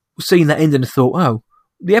were seeing that ending and thought, oh,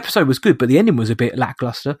 the episode was good, but the ending was a bit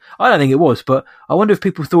lackluster. I don't think it was, but I wonder if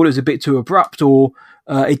people thought it was a bit too abrupt, or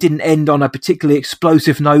it didn't end on a particularly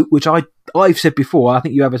explosive note, which I've said before, I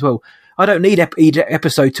think you have as well. I don't need each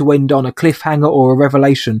episode to end on a cliffhanger or a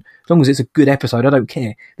revelation. As long as it's a good episode, I don't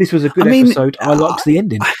care. This was a good episode. I liked the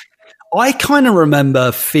ending. I kind of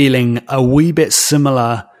remember feeling a wee bit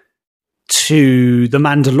similar to The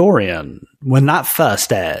Mandalorian when that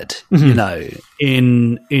first aired,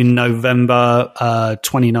 in November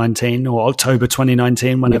 2019 or October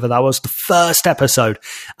 2019, whenever that was, the first episode.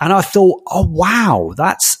 And I thought, oh, wow,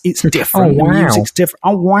 it's different. The music's different.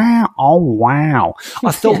 Oh, wow.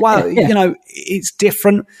 I thought, wow, it's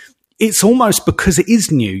different. It's almost, because it is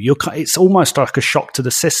new, it's almost like a shock to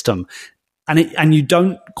the system. And you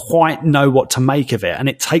don't quite know what to make of it, and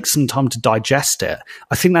it takes some time to digest it.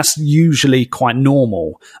 I think that's usually quite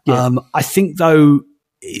normal. Yeah. I think, though,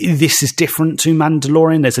 this is different to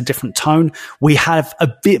Mandalorian. There's a different tone. We have a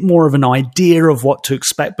bit more of an idea of what to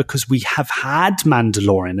expect because we have had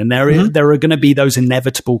Mandalorian, and there are going to be those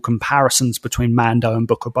inevitable comparisons between Mando and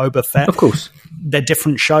Book of Boba Fett. Of course. They're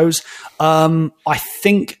different shows. I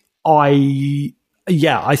think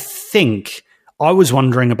I was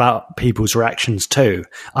wondering about people's reactions too.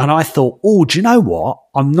 And I thought, oh, do you know what?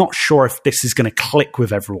 I'm not sure if this is going to click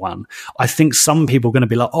with everyone. I think some people are going to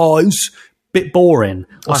be like, oh, it's a bit boring.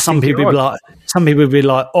 Or some people will be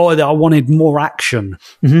like, oh, I wanted more action.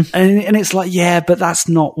 Mm-hmm. And it's like, yeah, but that's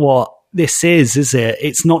not what this is it?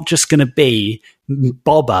 It's not just going to be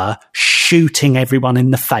Boba shooting everyone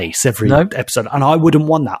in the face every episode. And I wouldn't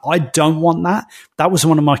want that. I don't want that. That was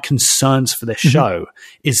one of my concerns for this show,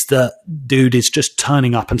 is that dude is just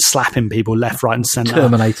turning up and slapping people left, right, and center.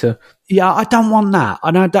 Terminator. Yeah, I don't want that.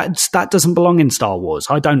 I know that doesn't belong in Star Wars.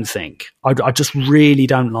 I don't think. I just really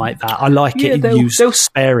don't like that. I like it used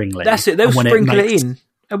sparingly. That's it. They'll sprinkle it in.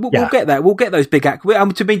 We'll get that. We'll get those big acts. We're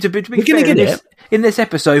going to get it. in this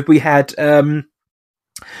episode we had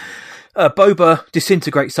Boba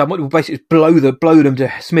disintegrate someone, basically blow them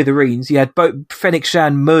to smithereens. He had Fennec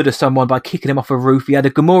Shan murder someone by kicking him off a roof. He had a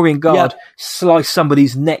Gamorrean guard slice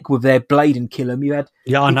somebody's neck with their blade and kill him.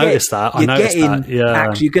 I noticed that. Yeah,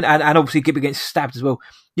 actually, you can, and obviously getting stabbed as well.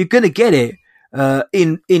 You're going to get it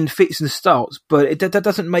in fits and starts, but that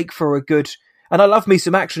doesn't make for a good. And I love me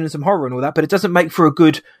some action and some horror and all that, but it doesn't make for a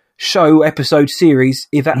good show, episode, series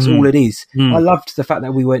if that's all it is. I loved the fact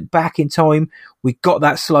that we went back in time. We got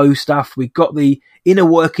that slow stuff. We got the inner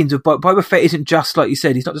workings of Boba Fett. Isn't just like you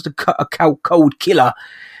said. He's not just a cold killer.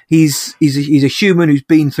 He's a human who's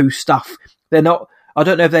been through stuff. They're not. I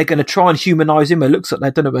don't know if they're going to try and humanize him. It looks like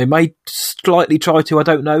they don't know. They may slightly try to. I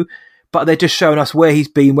don't know, but they're just showing us where he's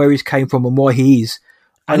been, where he's came from, and why he is.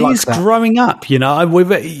 And he's growing up,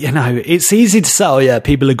 it's easy to say,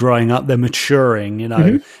 people are growing up, they're maturing,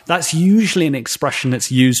 That's usually an expression that's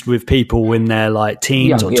used with people in their like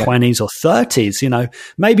teens or 20s or 30s,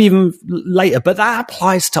 maybe even later, but that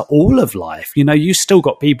applies to all of life. You still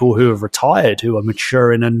got people who have retired, who are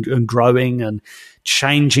maturing and growing and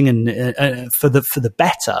changing and for the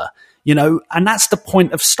better, and that's the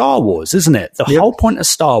point of Star Wars, isn't it? The whole point of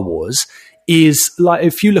Star Wars is like,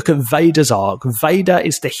 if you look at Vader's arc, Vader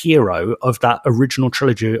is the hero of that original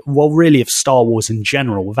trilogy, well, really of Star Wars in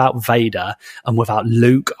general. Without Vader and without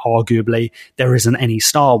Luke, arguably, there isn't any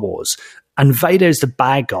Star Wars. And Vader is the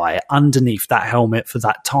bad guy underneath that helmet for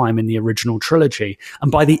that time in the original trilogy.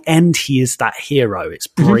 And by the end, he is that hero. It's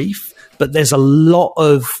brief, but there's a lot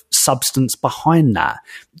of substance behind that.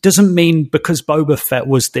 Doesn't mean because Boba Fett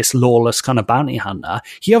was this lawless kind of bounty hunter,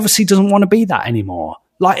 he obviously doesn't want to be that anymore.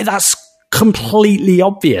 Like, that's completely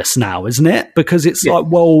obvious now, isn't it? Because it's like,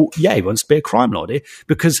 well, he wants to be a crime lord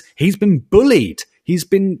because he's been bullied, he's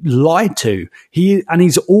been lied to,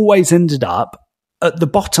 he's always ended up at the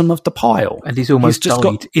bottom of the pile, and he's almost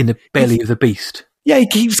died in the belly of the beast. He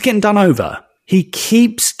keeps getting done over.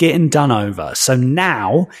 So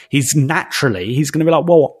now he's going to be like,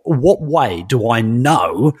 well, what way do I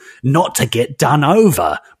know not to get done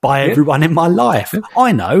over by everyone in my life?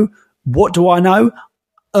 I know. What do I know?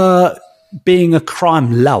 Being a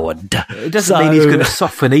crime lord. It doesn't mean he's going to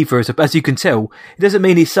soften either, as you can tell. It doesn't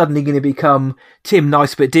mean he's suddenly going to become Tim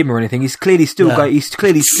Nice but dim or anything. He's clearly still got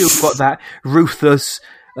that ruthless,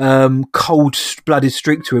 cold-blooded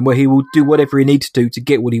streak to him, where he will do whatever he needs to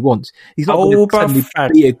get what he wants. He's not going to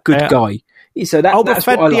suddenly be a good guy. So that's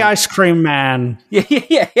what I like. The ice cream man. Yeah.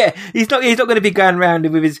 He's not going to be going around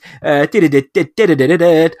with his ice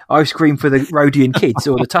cream for the Rhodian kids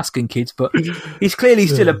or the Tuscan kids, but he's clearly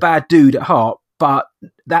still a bad dude at heart, but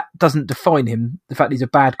that doesn't define him, the fact he's a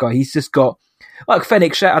bad guy. He's just got, like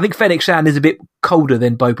Fennec Shan. I think Fennec Shan is a bit colder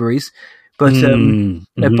than Boba is, but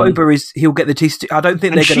Boba is, he'll get the teeth. I don't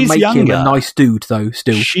think they're going to make him a nice dude, though,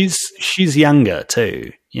 still. She's younger,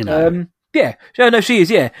 too, Yeah, no, she is.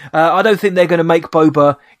 Yeah, I don't think they're going to make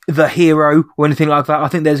Boba the hero or anything like that. I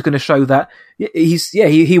think they're going to show that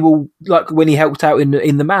he will, like when he helped out in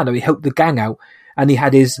the Mando, he helped the gang out, and he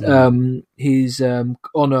had his honor,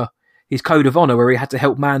 his code of honor, where he had to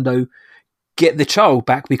help Mando get the child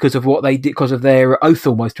back because of what they did, because of their oath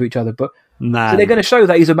almost to each other. But so they're going to show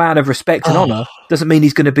that he's a man of respect and honor. Doesn't mean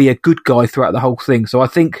he's going to be a good guy throughout the whole thing. So I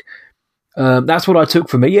think that's what I took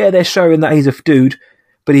from it. Yeah, they're showing that he's a dude,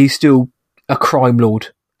 but he's still a crime lord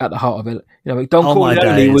at the heart of it. Don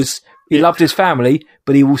Corleone he loved his family,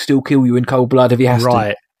 but he will still kill you in cold blood if he has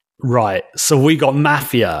to. Right. So we got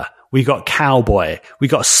mafia, we got cowboy, we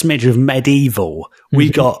got a smidge of medieval, we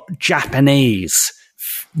got Japanese,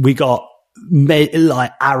 we got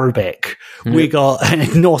like Arabic, we got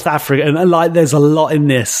North African, and like there's a lot in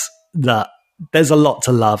this that. There's a lot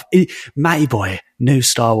to love. Matty Boy, new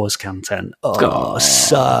Star Wars content. Oh,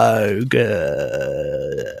 so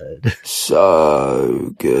good.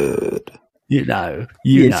 So good. You know.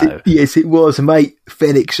 Yes, it was, mate.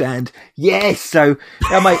 Fennec Shand. Yes. So,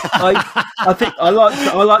 mate, I think I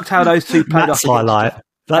liked how those two played off. Highlight.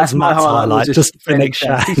 That's my highlight. Just Fennec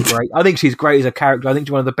Shand. She's great. I think she's great as a character. I think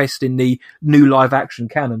she's one of the best in the new live action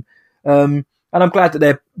canon. And I'm glad that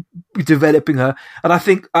they're developing her. And I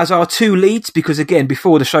think as our two leads, because again,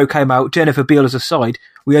 before the show came out, Jennifer Beal as a side,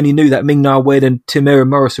 we only knew that Ming-Na Wen and Temuera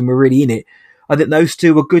Morrison were really in it. I think those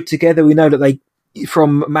two were good together. We know that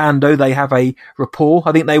from Mando, they have a rapport.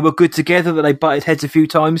 I think they were good together, that they butted heads a few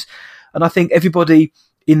times. And I think everybody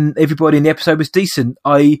in the episode was decent.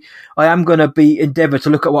 I am going to endeavour to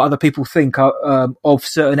look at what other people think of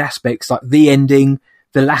certain aspects, like the ending,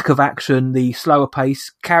 the lack of action, the slower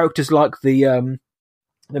pace, characters like the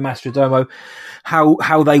the Mastrodomo,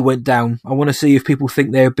 how they went down. I want to see if people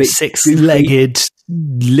think they're a bit six-legged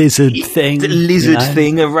lizard thing. The lizard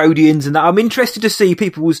thing, Rhodians and that. I'm interested to see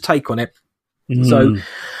people's take on it. So,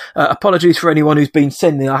 apologies for anyone who's been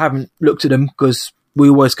sending. I haven't looked at them because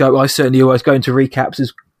I certainly always go into recaps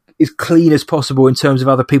as clean as possible in terms of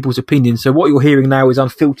other people's opinions. So what you're hearing now is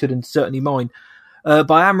unfiltered and certainly mine.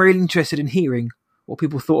 But I am really interested in hearing what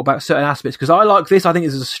people thought about certain aspects, because I like this. I think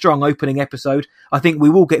this is a strong opening episode. I think we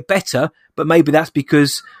will get better, but maybe that's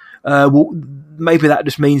because maybe that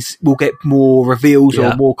just means we'll get more reveals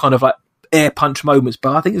or more kind of like air punch moments.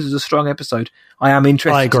 But I think this is a strong episode. I am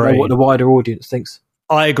interested to know what the wider audience thinks.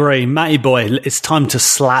 I agree. Matty boy, it's time to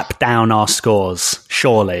slap down our scores,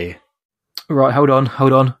 surely. Right, hold on.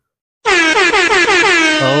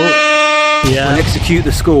 Oh, yeah. We'll execute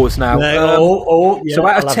the scores now. So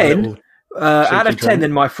out of 10... out of 10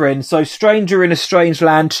 then, my friend. So Stranger in a Strange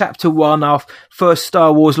Land, Chapter 1, our first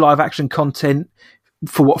Star Wars live-action content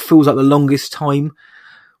for what feels like the longest time.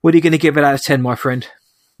 What are you going to give it out of 10, my friend?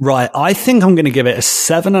 Right, I think I'm going to give it a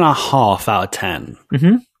 7.5 out of 10.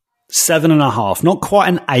 7.5, not quite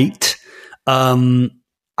an 8.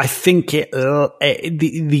 I think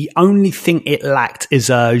the only thing it lacked is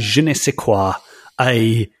a je ne sais quoi,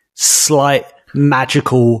 a slight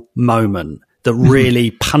magical moment that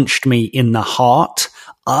really punched me in the heart.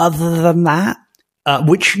 Other than that,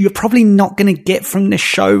 which you're probably not going to get from this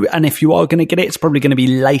show, and if you are going to get it, it's probably going to be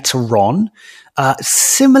later on.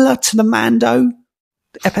 Similar to the Mando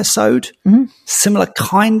episode, similar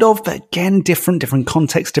kind of, but again, different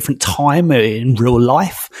context, different time in real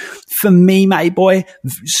life. For me, Matty boy,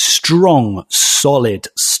 strong, solid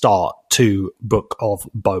start to Book of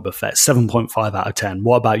Boba Fett. 7.5 out of 10.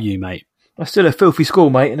 What about you, mate? That's still a filthy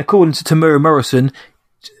score, mate. And according to Tamura Morrison,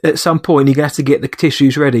 at some point you're going to have to get the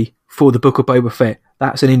tissues ready for the Book of Boba Fett.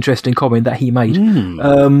 That's an interesting comment that he made.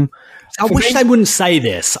 I wish they wouldn't say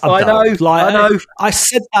this. I know. I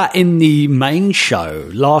said that in the main show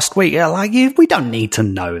last week. We don't need to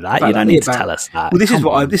know that. You don't need to tell us that. Well,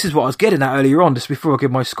 this is what I was getting at earlier on, just before I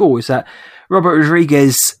give my score, is that Robert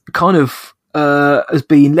Rodriguez kind of has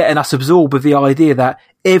been letting us absorb with the idea that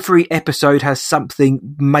every episode has something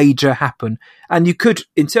major happen. And you could,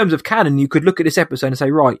 in terms of canon, you could look at this episode and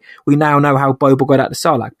say, right, we now know how Boba got out the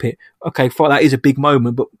Sarlacc pit. Okay, fine, that is a big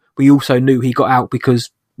moment, but we also knew he got out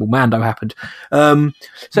because, well, Mando happened.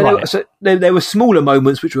 There were smaller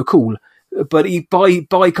moments which were cool, but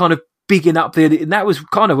by kind of bigging up and that was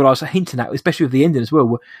kind of what I was hinting at, especially with the ending as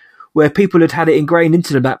well, where people had it ingrained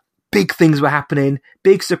into them that big things were happening,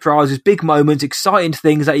 big surprises, big moments, exciting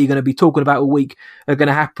things that you're going to be talking about all week are going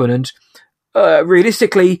to happen. And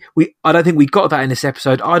realistically, I don't think we got that in this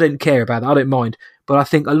episode. I don't care about that. I don't mind. But I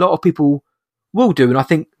think a lot of people will do, and I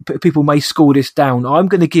think people may score this down. I'm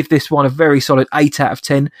going to give this one a very solid 8 out of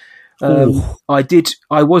 10.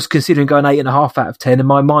 I was considering going 8.5 out of 10, and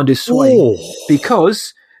my mind is swaying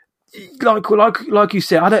because, like you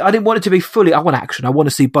said, I didn't want it to be fully. I want action. I want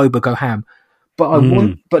to see Boba go ham.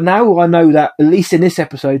 But now I know that at least in this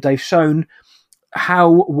episode they've shown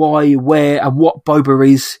how, why, where, and what Boba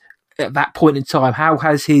is at that point in time. How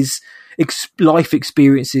has his life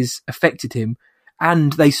experiences affected him?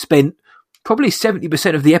 And they spent probably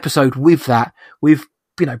 70% of the episode with that, with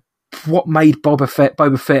what made Boba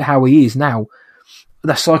Fett how he is now,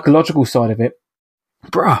 the psychological side of it,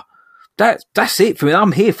 bruh. That's it for me.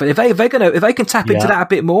 I'm here for it. If they can tap into that a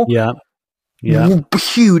bit more,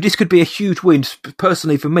 huge. This could be a huge win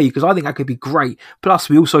personally for me, because I think that could be great. Plus,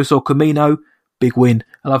 we also saw Kamino, big win.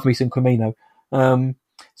 I love me some Kamino.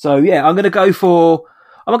 So yeah, I'm going to go for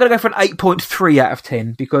an 8.3 out of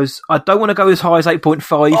 10, because I don't want to go as high as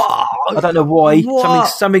 8.5. I don't know why.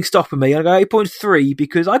 Something's stopping me. I go 8.3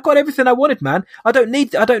 because I got everything I wanted, man. I don't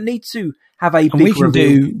need to have a big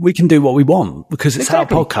review. We can do what we want because it's our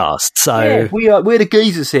podcast. So yeah, we're the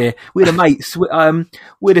geezers here. We're the mates.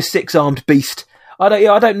 We're the six-armed beast. I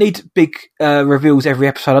don't need big reveals every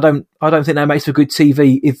episode. I don't think that makes for good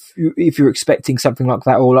TV if you're expecting something like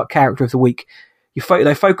that, or like character of the week.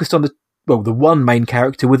 They focused on the one main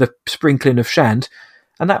character with a sprinkling of Shand,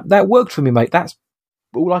 and that worked for me, mate. That's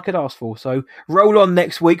all I could ask for. So roll on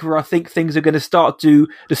next week, where I think things are going to start the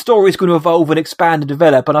story's going to evolve and expand and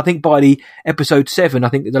develop. And I think by the episode 7, I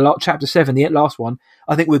think chapter 7, the last one,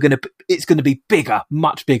 I think it's going to be bigger,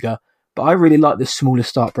 much bigger. But I really like the smaller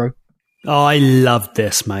start, bro. Oh, I love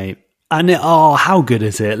this, mate. And how good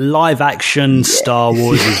is it? Live action Star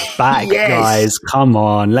Wars is back, guys. Come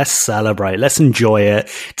on, let's celebrate. Let's enjoy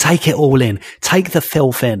it. Take it all in. Take the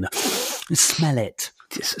filth in. Smell it.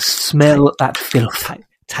 Just smell that filth.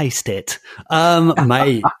 Taste it.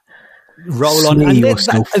 Mate. roll on. And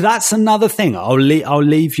that's another thing. I'll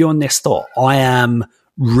leave you on this thought. I am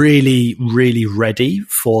really, really ready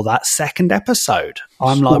for that second episode.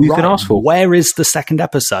 I'm That's like, all you can ask for. Where is the second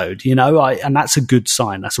episode? You know, and that's a good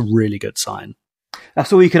sign. That's a really good sign.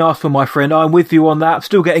 That's all you can ask for, my friend. I'm with you on that. I'm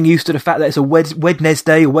still getting used to the fact that it's a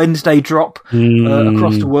Wednesday drop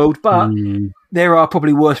across the world. But there are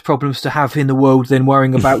probably worse problems to have in the world than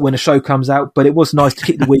worrying about when a show comes out. But it was nice to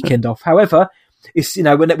kick the weekend off. However, it's, you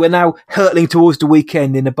know, we're now hurtling towards the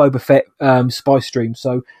weekend in the Boba Fett spy stream.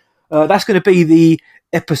 So that's going to be the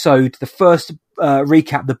episode, the first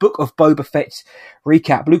recap, the Book of Boba Fett's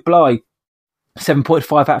recap. Luke Bly,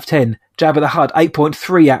 7.5 out of 10. Jabba the Hutt,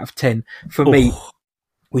 8.3 out of 10 for me.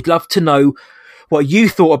 We'd love to know what you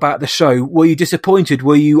thought about the show. Were you disappointed?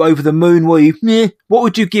 Were you over the moon? Were you meh? What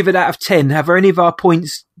would you give it out of 10? Have any of our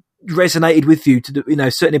points resonated with you? To you know,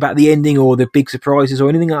 certainly about the ending or the big surprises or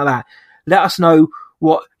anything like that. Let us know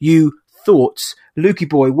what you thought. Lukey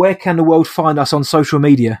boy, where can the world find us on social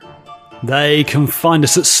media? They can find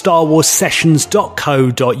us at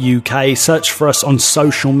starwarsessions.co.uk. Search for us on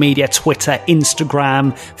social media, Twitter,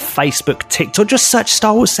 Instagram, Facebook, TikTok. Just search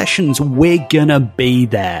Star Wars Sessions. We're gonna be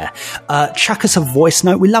there. Chuck us a voice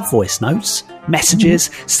note. We love voice notes.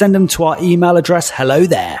 Messages. Send them to our email address, hello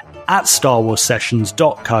there, at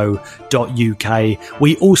starwarsessions.co.uk.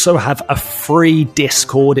 We also have a free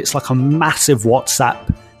Discord. It's like a massive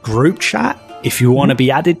WhatsApp group chat. If you want to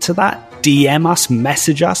be added to that, DM us,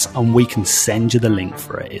 message us, and we can send you the link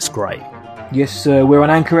for it. It's great. Yes, we're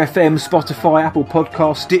on Anchor FM, Spotify, Apple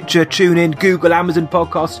Podcasts, Stitcher, TuneIn, Google, Amazon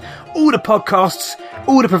Podcasts, all the podcasts,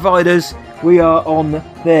 all the providers. We are on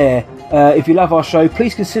there. If you love our show,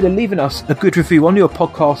 please consider leaving us a good review on your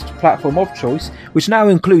podcast platform of choice, which now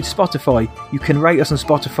includes Spotify. You can rate us on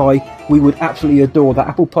Spotify. We would absolutely adore that.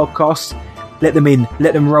 Apple Podcasts, let them in,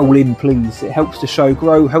 let them roll in, please. It helps the show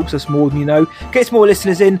grow, helps us more than you know, gets more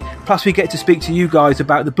listeners in, plus we get to speak to you guys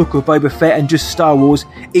about the Book of Boba Fett and just Star Wars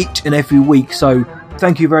each and every week. So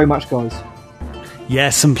thank you very much, guys.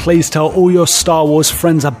 Yes, and please tell all your Star Wars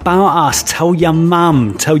friends about us. Tell your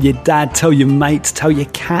mum, tell your dad, tell your mates, tell your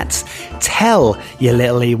cats, tell your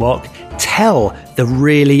little Ewok, tell the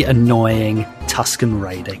really annoying Tusken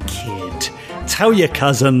Raider kid. Tell your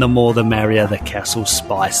cousin, the more the merrier, the castle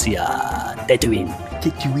spicier. Tatooine.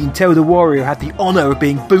 Tell the warrior who had the honour of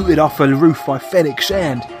being booted off a roof by Fennec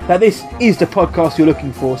Shand that this is the podcast you're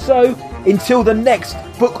looking for. So, until the next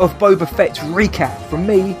Book of Boba Fett's recap, from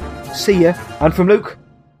me, see ya, and from Luke,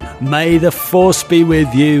 may the Force be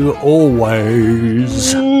with you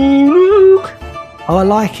always. Luke. Oh, I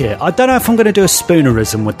like it. I don't know if I'm going to do a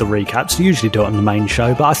spoonerism with the recaps. I usually do it on the main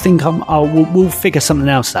show, but I think we'll figure something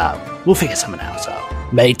else out. We'll figure something else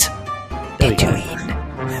out. Mate. There we go.